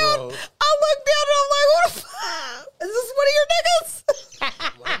looked down and I'm like, what the fuck? Is this one of your niggas?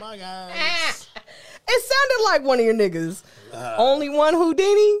 One of my guys. It sounded like one of your niggas. Only one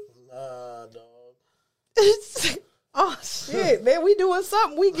Houdini? Dog. Oh shit, man, we doing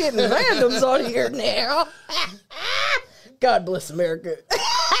something. We getting randoms on here now. God bless America.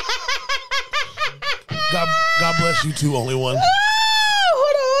 God bless you too, only one.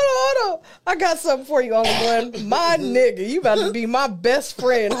 Hold on. I got something for you, only one. My nigga, you about to be my best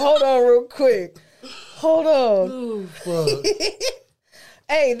friend. Hold on real quick. Hold on. Oh, fuck.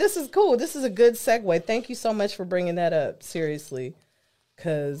 Hey, this is cool. This is a good segue. Thank you so much for bringing that up. Seriously.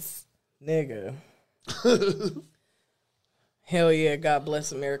 Because, nigga. Hell yeah, God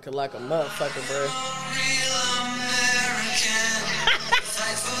bless America like a motherfucker, bro.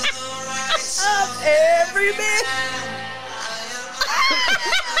 Every man.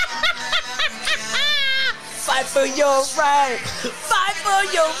 Fight for your right. Fight for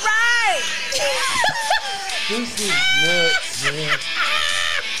your right. This is nuts, man.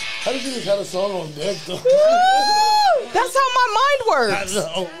 How did you just have a song on deck, though? That's how my mind works. I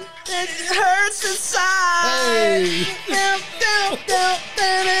know. It hurts inside. Hey. Man,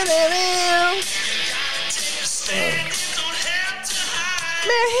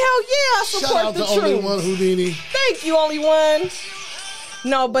 hell yeah, I support Shout out the to only truth. one Houdini. Thank you, only one.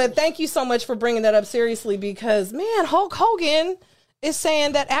 No, but thank you so much for bringing that up seriously because, man, Hulk Hogan is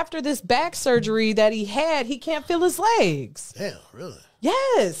saying that after this back surgery that he had, he can't feel his legs. Damn, really?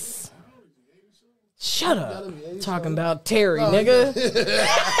 Yes. Shut up. Talking about Terry, nigga.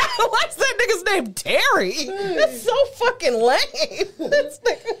 What's that nigga's name? Terry? That's so fucking lame. That's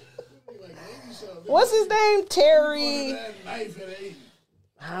what's his name? Terry. That knife at 80.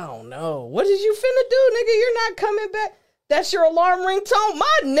 I don't know. What did you finna do, nigga? You're not coming back. That's your alarm ringtone?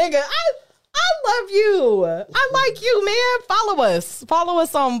 My nigga, I love you. I like you, man. Follow us. Follow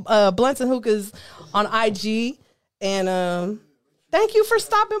us on Blunts and Hookahs on IG. And thank you for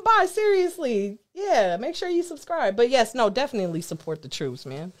stopping by. Seriously. Yeah, make sure you subscribe. But yes, no, definitely support the troops,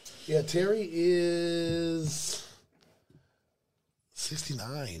 man. Yeah, Terry is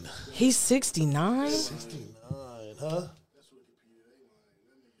 69. He's 69? 69, huh?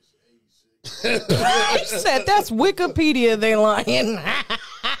 He said that's Wikipedia, they lying.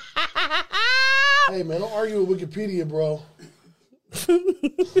 Hey, man, don't argue with Wikipedia, bro.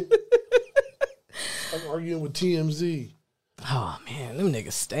 I'm arguing with TMZ. Oh, man, them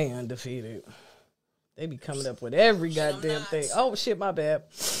niggas stay undefeated. They be coming up with every goddamn thing. Oh, shit, my bad.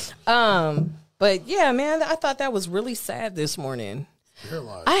 But, yeah, man, I thought that was really sad this morning.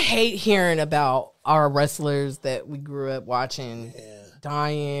 I hate hearing about our wrestlers that we grew up watching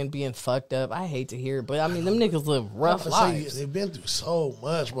dying, being fucked up. I hate to hear it, but, I mean, them niggas live rough lives. They've been through so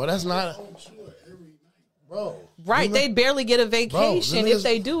much, bro. That's not... Bro. Right, they barely get a vacation. If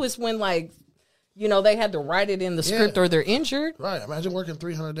they do, it's when, like, you know, they had to write it in the script or they're injured. Right, imagine working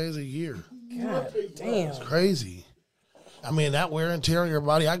 300 days a year. God damn. It's crazy. I mean, that wear and tear on your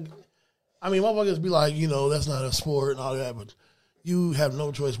body. I mean, motherfuckers be like, you know, that's not a sport and all that, but you have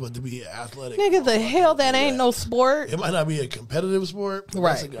no choice but to be athletic. Nigga, the hell, that ain't no sport. It might not be a competitive sport, but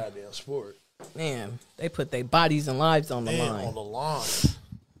that's a goddamn sport. Man, they put their bodies and lives on the line. On the line.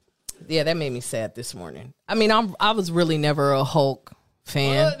 Yeah, that made me sad this morning. I mean, I was really never a Hulk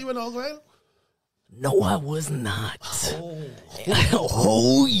fan. What? You were Hulk fan? No, I was not.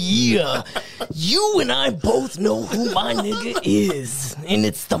 Oh, yeah. You and I both know who my nigga is. And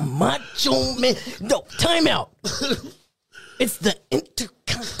it's the Macho Man. No, time out. It's the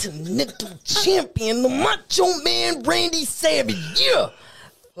Intercontinental Champion, the Macho Man, Randy Savage. Yeah.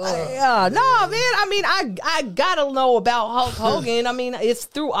 Yeah, no, man. I mean, I gotta know about Hulk Hogan. I mean, it's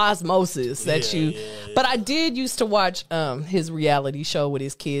through osmosis that But I did used to watch his reality show with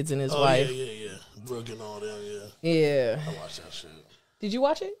his kids and his wife. Yeah. Brooke and all that, Yeah. I watched that shit. Did you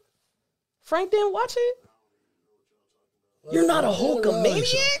watch it? Frank didn't watch it? You're not a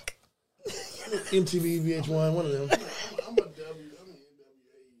Hulkamaniac? MTV, VH1, one of them. I'm a NWA.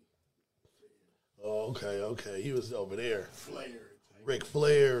 Oh, okay. He was over there. Ric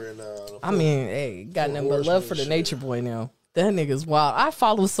Flair and I mean, hey, got nothing but love for the Nature Boy now. That nigga's wild. I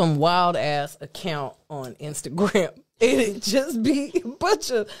follow some wild ass account on Instagram. It'd just be a bunch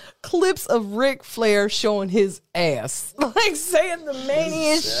of clips of Ric Flair showing his ass. Like saying the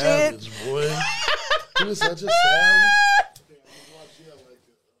maniest shit. Boy. He was such a savage.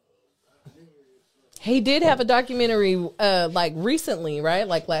 He did have a documentary like recently, right?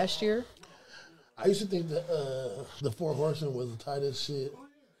 Like last year. I used to think that the Four Horsemen was the tightest shit.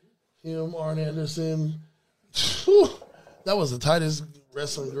 Him, Arn Anderson. Whew, that was the tightest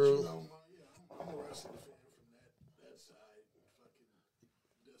wrestling group. I'm a wrestling fan from that side.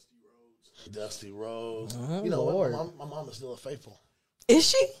 Fucking Dusty Rhodes. Oh, you know, Lord. my mom is still a faithful. Is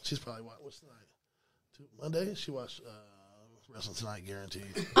she? She's probably what's tonight? Monday? She watched Wrestling Tonight, guaranteed.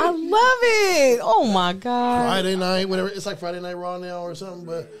 I love it. Oh my God. Friday night, whatever. It's like Friday Night Raw now or something,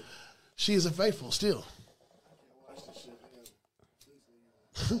 but she is a faithful still.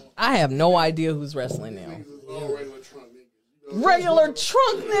 I have no idea who's wrestling now. all regular Trump niggas. Regular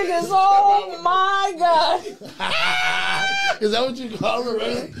trunk niggas. Oh my God. Is that what you call it,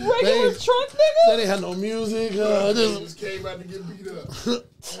 right? Regular trunk niggas? They didn't have no music. Just came out to get beat up.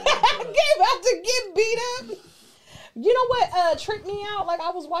 Came out to get beat up. You know what tripped me out? Like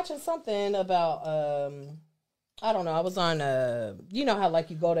I was watching something about I don't know. I was on you know how like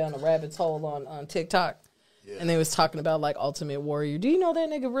you go down a rabbit's hole on TikTok, and they was talking about like Ultimate Warrior. Do you know that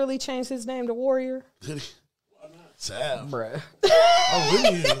nigga really changed his name to Warrior? Did he? Sad. Bruh. Oh,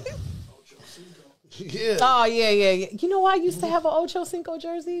 really? Yeah. Oh yeah. You know I used to have an Ocho Cinco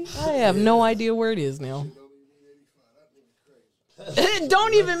jersey. I have no idea where it is now. It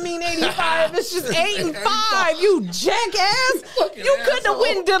don't even mean 85. It's just 8 and 5. You jackass. You couldn't have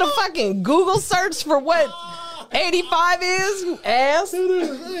went and did a fucking Google search for what 85 is, you ass.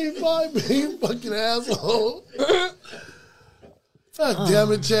 85, you fucking asshole. God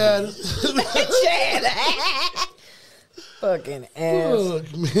damn it, Chad. Chad. Fucking ass.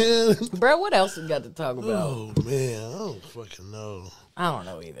 Look, man. Bro, what else we got to talk about? Oh, man. I don't fucking know. I don't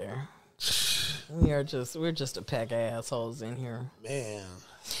know either. We're just a pack of assholes in here. Man.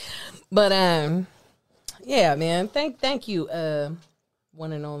 But yeah, man. Thank you,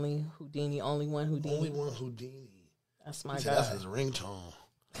 one and only Houdini, only one Houdini. Only one Houdini. That's my That's guy. his ringtone.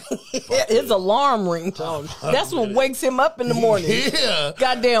 His alarm ringtone. That's what wakes him up in the morning. Yeah.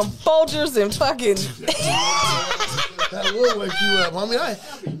 Goddamn Folgers and fucking. That will wake you up. I mean,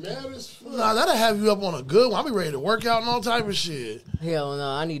 Mad as fuck. that'll have you up on a good one. I'll be ready to work out and all type of shit. Hell no,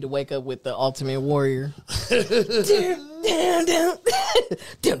 I need to wake up with the Ultimate Warrior.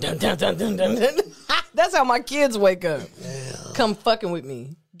 That's how my kids wake up. Damn. Come fucking with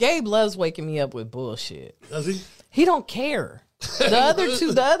me. Gabe loves waking me up with bullshit. Does he? He don't care.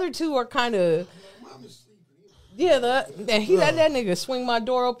 The other two are kind of. Yeah, that nigga swing my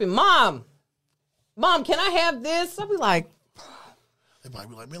door open. Mom, can I have this? I'll be like, They might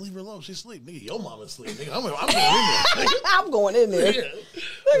be like, man, leave her alone. She's asleep. Nigga, your mama's asleep. Nigga, I'm going in there. I'm going in there. Yeah.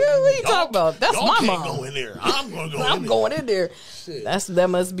 Nigga, what you talking about? That's y'all my can't mom. go in there. I'm going to go in I'm there. going in there. Shit. That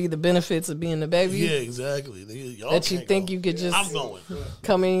must be the benefits of being the baby. Yeah, exactly. Nigga, y'all That you can't think go. you could just I'm going.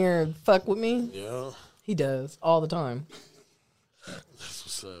 come in here and fuck with me. Yeah. He does all the time. That's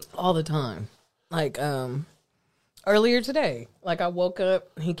what's up. All the time. Like earlier today, like I woke up,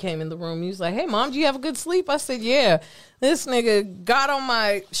 he came in the room, he was like, hey mom, do you have a good sleep? I said, yeah. This nigga got on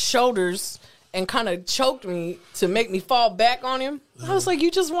my shoulders and kind of choked me to make me fall back on him. I was like,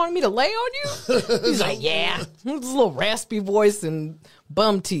 you just wanted me to lay on you? He's like, yeah. With his little raspy voice and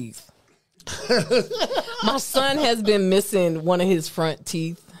bum teeth. My son has been missing one of his front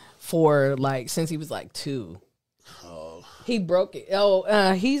teeth for since he was 2. Oh. He broke it.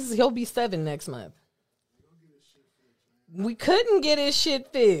 He'll be 7 next month. We couldn't get his shit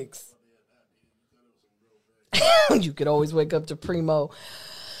fixed. You could always wake up to Primo.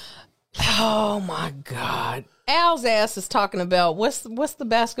 Oh my God. Al's ass is talking about what's the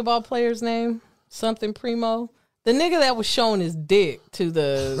basketball player's name? Something Primo. The nigga that was showing his dick to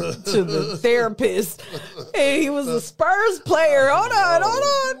the therapist. Hey, he was a Spurs player. Hold on.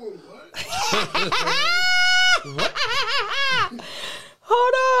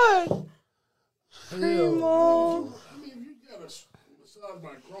 Hold on. Primo. I mean, if you got a massage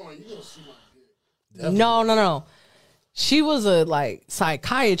my groin, you gonna see my dick. Definitely. No. She was a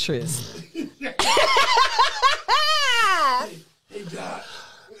psychiatrist. Hey, Doc.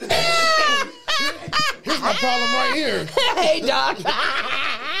 Here's my problem right here. Hey, doc.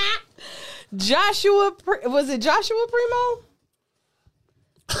 Joshua, was it Joshua Primo?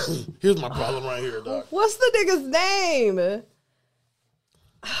 Here's my problem right here, Doc. What's the nigga's name?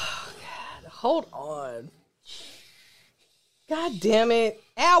 Oh God, Hold on. God damn it.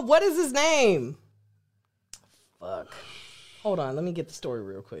 Al, what is his name? Fuck. Hold on. Let me get the story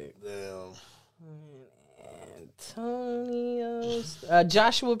real quick. Damn. Antonio.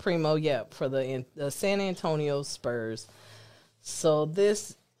 Joshua Primo, for the San Antonio Spurs. So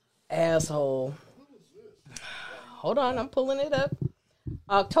this asshole. Hold on. I'm pulling it up.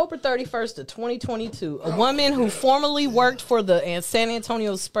 October 31st of 2022, a woman who formerly worked for the San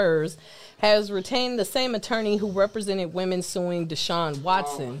Antonio Spurs has retained the same attorney who represented women suing Deshaun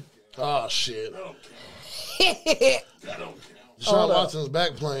Watson. Oh, shit. That don't count. Deshaun Watson's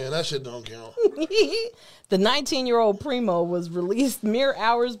back playing. That shit don't count. The 19-year-old Primo was released mere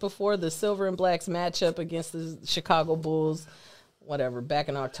hours before the Silver and Blacks matchup against the Chicago Bulls, back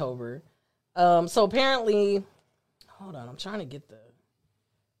in October. So apparently, hold on, I'm trying to get the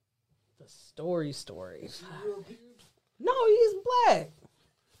story. No, he's black.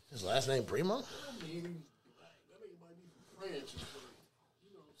 His last name Primo?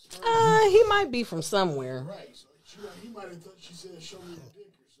 He might be from somewhere. Right. So he might have thought she said, "Show me a dick"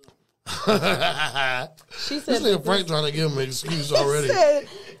 or something. She This said, nigga Frank trying to give him an excuse already.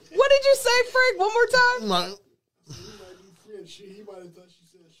 what did you say, Frank? One more time? Like, He might be French. He might have thought she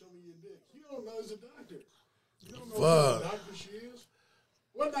said, "Show me your dick." You don't know he's a doctor. You don't know what kind of doctor she is.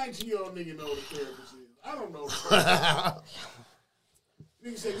 What 19-year-old nigga know what a therapist is? I don't know.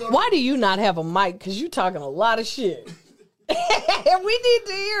 Nigga said, go to Why do you not have a mic? Because you talking a lot of shit. And we need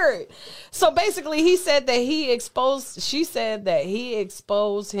to hear it. So basically, she said that he exposed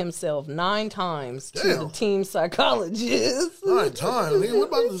himself 9 times to the team psychologist. 9 times, nigga. What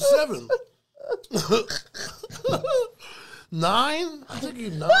about the 7? 9? I think you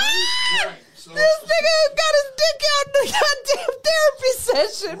 9. Right. So, This nigga got his dick out in the goddamn therapy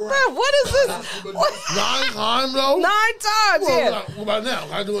session, bro. What is this? What? 9 times though. 9 times, yeah. What about now?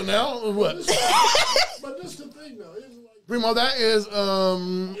 Can I do it now or what? but this the thing, though. It's like Primo, that is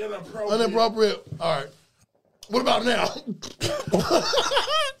inappropriate. All right. What about now?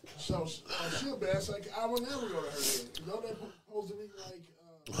 So she'll be. It's like I will never go to her then. You know that supposed to be like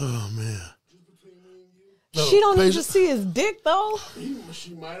Oh man. just between me and you. No, She don't need patient- to see his dick, though.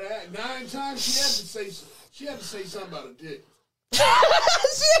 She might have 9 times. She had to say something about a dick. She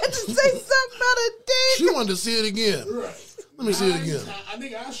had to say something about a dick. She wanted to see it again. Right. Let me see it again. I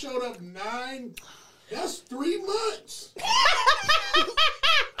think I showed up 9. That's 3 months.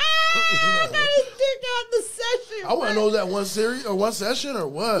 I got his dick out the session. I want to know that one series or one session or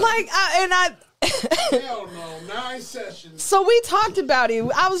what? Hell no. 9 sessions. So we talked about it.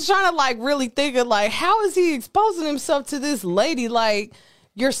 I was trying to really think of how is he exposing himself to this lady? Like,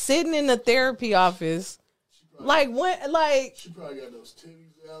 you're sitting in the therapy office. She probably got those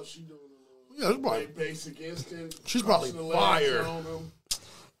titties out. She doing a little it's probably, basic instinct. She's probably crossing the legs fire. on them.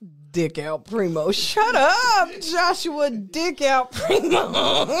 Dick out Primo. Shut up, Joshua. Dick out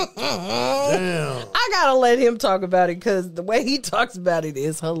Primo. Damn. I gotta let him talk about it because the way he talks about it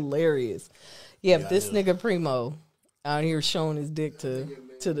is hilarious. Yeah, this nigga Primo out here showing his dick to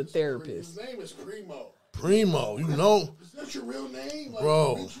the therapist. His name is Primo. Primo, you know, Is that your real name? Like,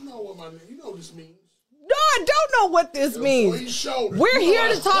 Bro. bitch, you know what my name. You know what this means. No, I don't know what this means. We're here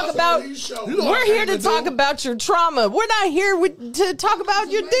to talk about. We're here to talk about your trauma. We're not here to talk about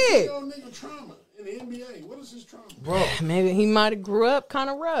your dick. Nigga trauma in the NBA. What is his trauma? bro. Maybe he might have grew up kind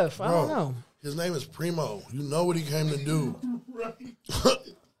of rough. I don't Bro, know. his name is Primo. You know what he came to do. Right.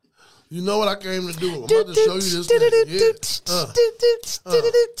 You know what I came to do. I'm about to show you this thing.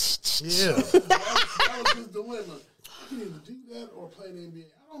 Yeah. That was his dilemma. I can either do that or play in the NBA.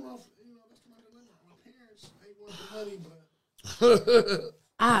 I don't know if, that's my dilemma. My parents, they want the money, but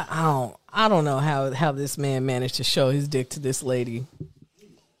I don't know how this man managed to show his dick to this lady.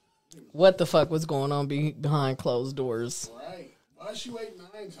 What the fuck was going on behind closed doors? right. Why she wait 9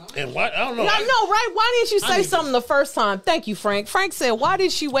 times? And what? I don't know. No, right? Why didn't you say need something the first time? Thank you, Frank. Frank said, why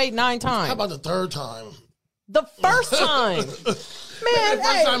did she wait 9 times? How about the 3rd time? The first time. Man,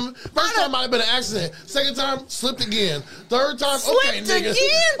 First time might have been an accident. 2nd time, slipped again. 3rd time, okay, Slipped nigga.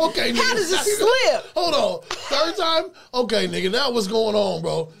 again? Okay, nigga. How does it slip? Hold on. 3rd time, okay, nigga. Now what's going on,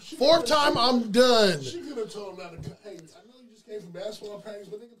 bro? 4th time, I'm done. She could have told him not to. Hey, I know you just came from basketball practice,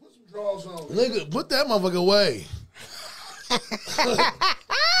 but nigga, put some drawers on. Nigga, put that motherfucker away.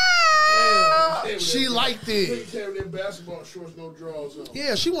 Damn, She liked They it. carry their basketball shorts, no drawers on.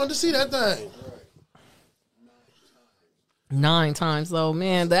 Yeah, she wanted to see that thing. 9 times though,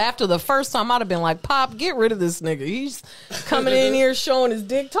 man. After the first time, I'd have been like, Pop, get rid of this nigga. He's coming in here showing his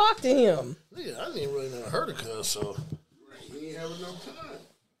dick. Talk to him. Yeah, I didn't really know her to cuss, so. He ain't having no time.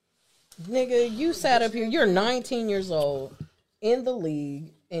 Nigga, you sat up here. You're 19 years old, in the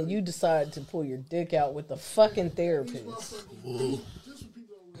league, and you decide to pull your dick out with the fucking therapist. Just what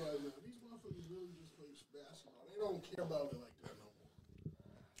people don't realize now, these motherfuckers really just play basketball. They don't care about it like that no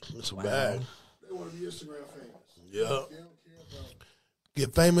more. It's a bag. They want to be Instagram famous. Yeah. They don't care about it.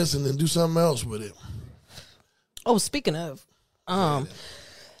 Get famous and then do something else with it. Oh, speaking of,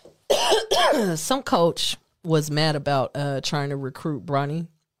 some coach was mad about trying to recruit Bronny.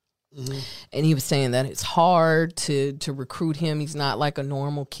 Mm-hmm. And he was saying that it's hard to recruit him. He's not like a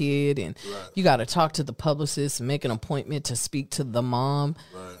normal kid, and you got to talk to the publicist and make an appointment to speak to the mom.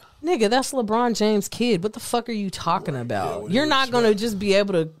 Right. Nigga, that's LeBron James' kid. What the fuck are you talking about? Yeah, You're not going to just be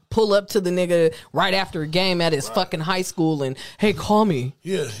able to pull up to the nigga right after a game at his fucking high school and, hey, call me.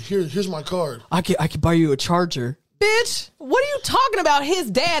 Yeah, here's my card. I can buy you a charger. Bitch, what are you talking about? His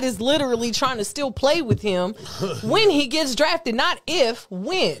dad is literally trying to still play with him when he gets drafted, not if,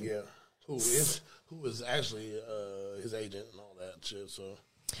 when. Yeah, who is actually his agent and all that shit. So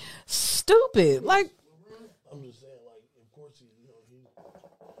stupid. Like, I'm just saying, like, of course he's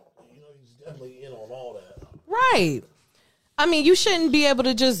definitely in on all that. right. I mean, you shouldn't be able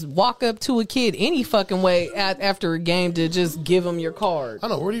to just walk up to a kid any fucking way after a game to just give him your card. I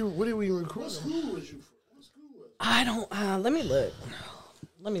know. Where do we recruit him? Who was you from? What school was it? I don't. Let me look.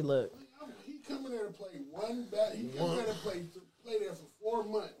 He coming there to play one bat. He coming there to play there for 4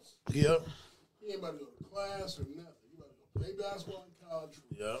 months. Yep. He ain't about to go to class or nothing. He about to go play basketball in college.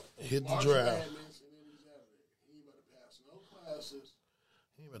 Yep. Hit the March draft. Madness, and then he's out of there. He ain't about to pass no classes.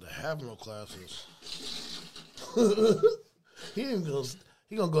 He ain't about to have no classes.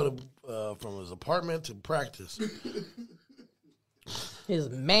 He gonna go to from his apartment to practice. His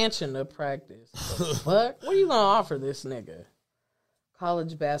mansion to practice. What? What are you gonna offer this nigga?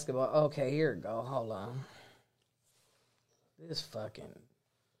 College basketball. Okay, here we go. Hold on. This fucking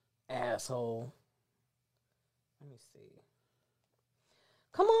asshole. Let me see.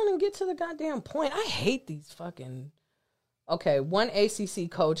 Come on and get to the goddamn point. I hate these fucking. Okay, one ACC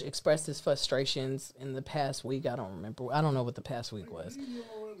coach expressed his frustrations in the past week. I don't remember. I don't know what the past week was.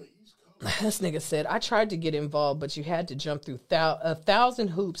 This nigga said, I tried to get involved, but you had to jump through 1,000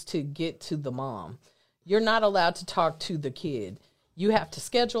 hoops to get to the mom. You're not allowed to talk to the kid. You have to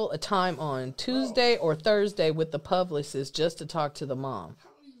schedule a time on Tuesday or Thursday with the publicist just to talk to the mom.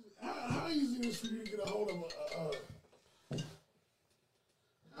 How easy is it for you to get a hold of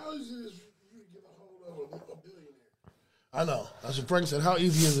how easy is it for you to get a hold of a billionaire? I know. That's what Frank said. How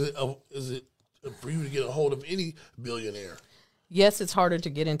easy is it for you to get a hold of any billionaire? Yes, it's harder to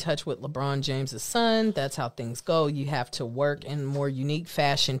get in touch with LeBron James' son. That's how things go. You have to work in more unique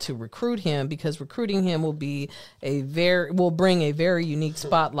fashion to recruit him, because recruiting him will bring a very unique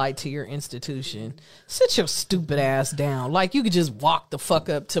spotlight to your institution. Sit your stupid ass down. Like, you could just walk the fuck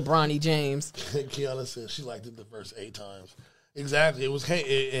up to Bronny James. Kiana said she liked it the first 8 times. Exactly.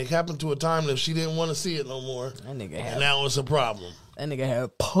 It happened to a time that she didn't want to see it no more. That nigga and now it's a problem. That nigga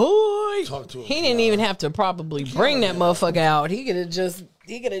had poi. Talk to him. He didn't even have to probably bring that motherfucker out. He could have just,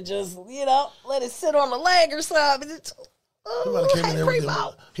 let it sit on the leg or something. He might have came in there with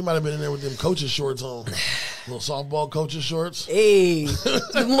them. He might have been in there with them coaches shorts on, little softball coaches shorts. Hey,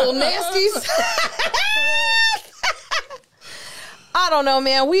 them little nasties. I don't know,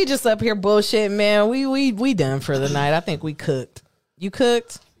 man. We just up here bullshitting, man. We done for the night. I think we cooked. You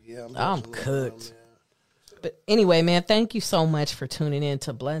cooked? Yeah, I'm cooked. But anyway, man, thank you so much for tuning in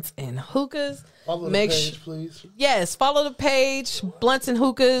to Blunts and Hookahs. Follow the page, please. Yes, follow the page, Blunts and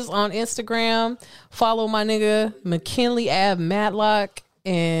Hookahs on Instagram. Follow my nigga, McKinley Ave Matlock.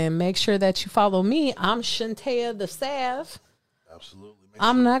 And make sure that you follow me. I'm Shantea the Sav. Absolutely.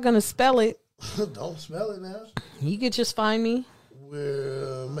 I'm not going to spell it. Don't spell it now. You could just find me.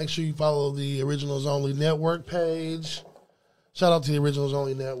 Make sure you follow the Originals Only Network page. Shout out to the Originals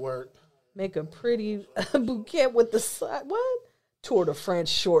Only Network. Make a pretty bouquet with the side. What? Tour de France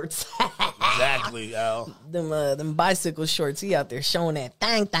shorts. Exactly, Al. Them bicycle shorts. He out there showing that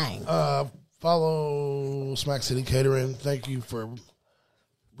thing. Follow Smack City Catering. Thank you for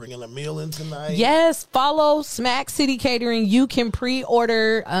bringing a meal in tonight. Yes, follow Smack City Catering. You can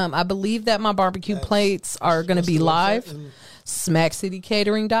pre-order. I believe that my barbecue plates are going to be live.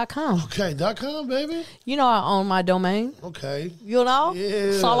 SmackCityCatering.com. Okay, .com, baby. You know I own my domain. Okay. You know? Yeah.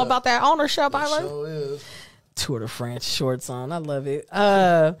 It's all about that ownership, I learned. So is. Tour de France shorts on. I love it.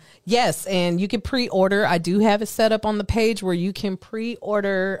 Yes, and you can pre-order. I do have it set up on the page where you can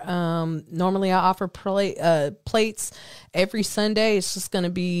pre-order. Normally I offer plates every Sunday. It's just going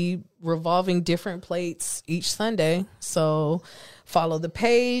to be revolving different plates each Sunday. So follow the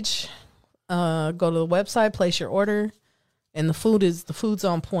page, go to the website, place your order, and the food's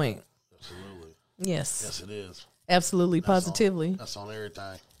on point. Absolutely. Yes. Yes, it is. Absolutely, positively. That's on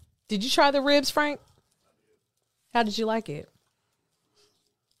everything. Did you try the ribs, Frank? How did you like it?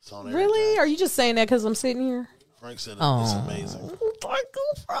 It's on Really? everything. Are you just saying that because I'm sitting here? Frank said it's amazing. Thank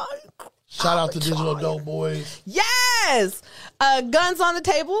you, Frank. Shout out to Digital Dope Boys. Yes. Guns on the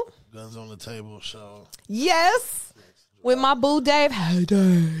table. Guns on the Table show. Yes. With my boo Dave. Hey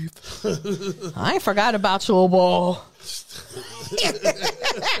Dave. I ain't forgot about you, boy.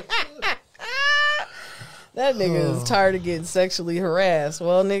 That nigga is tired of getting sexually harassed.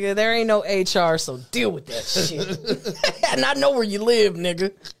 Well, nigga, there ain't no HR, so deal with that shit. And I know where you live,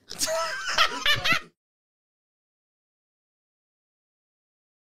 nigga.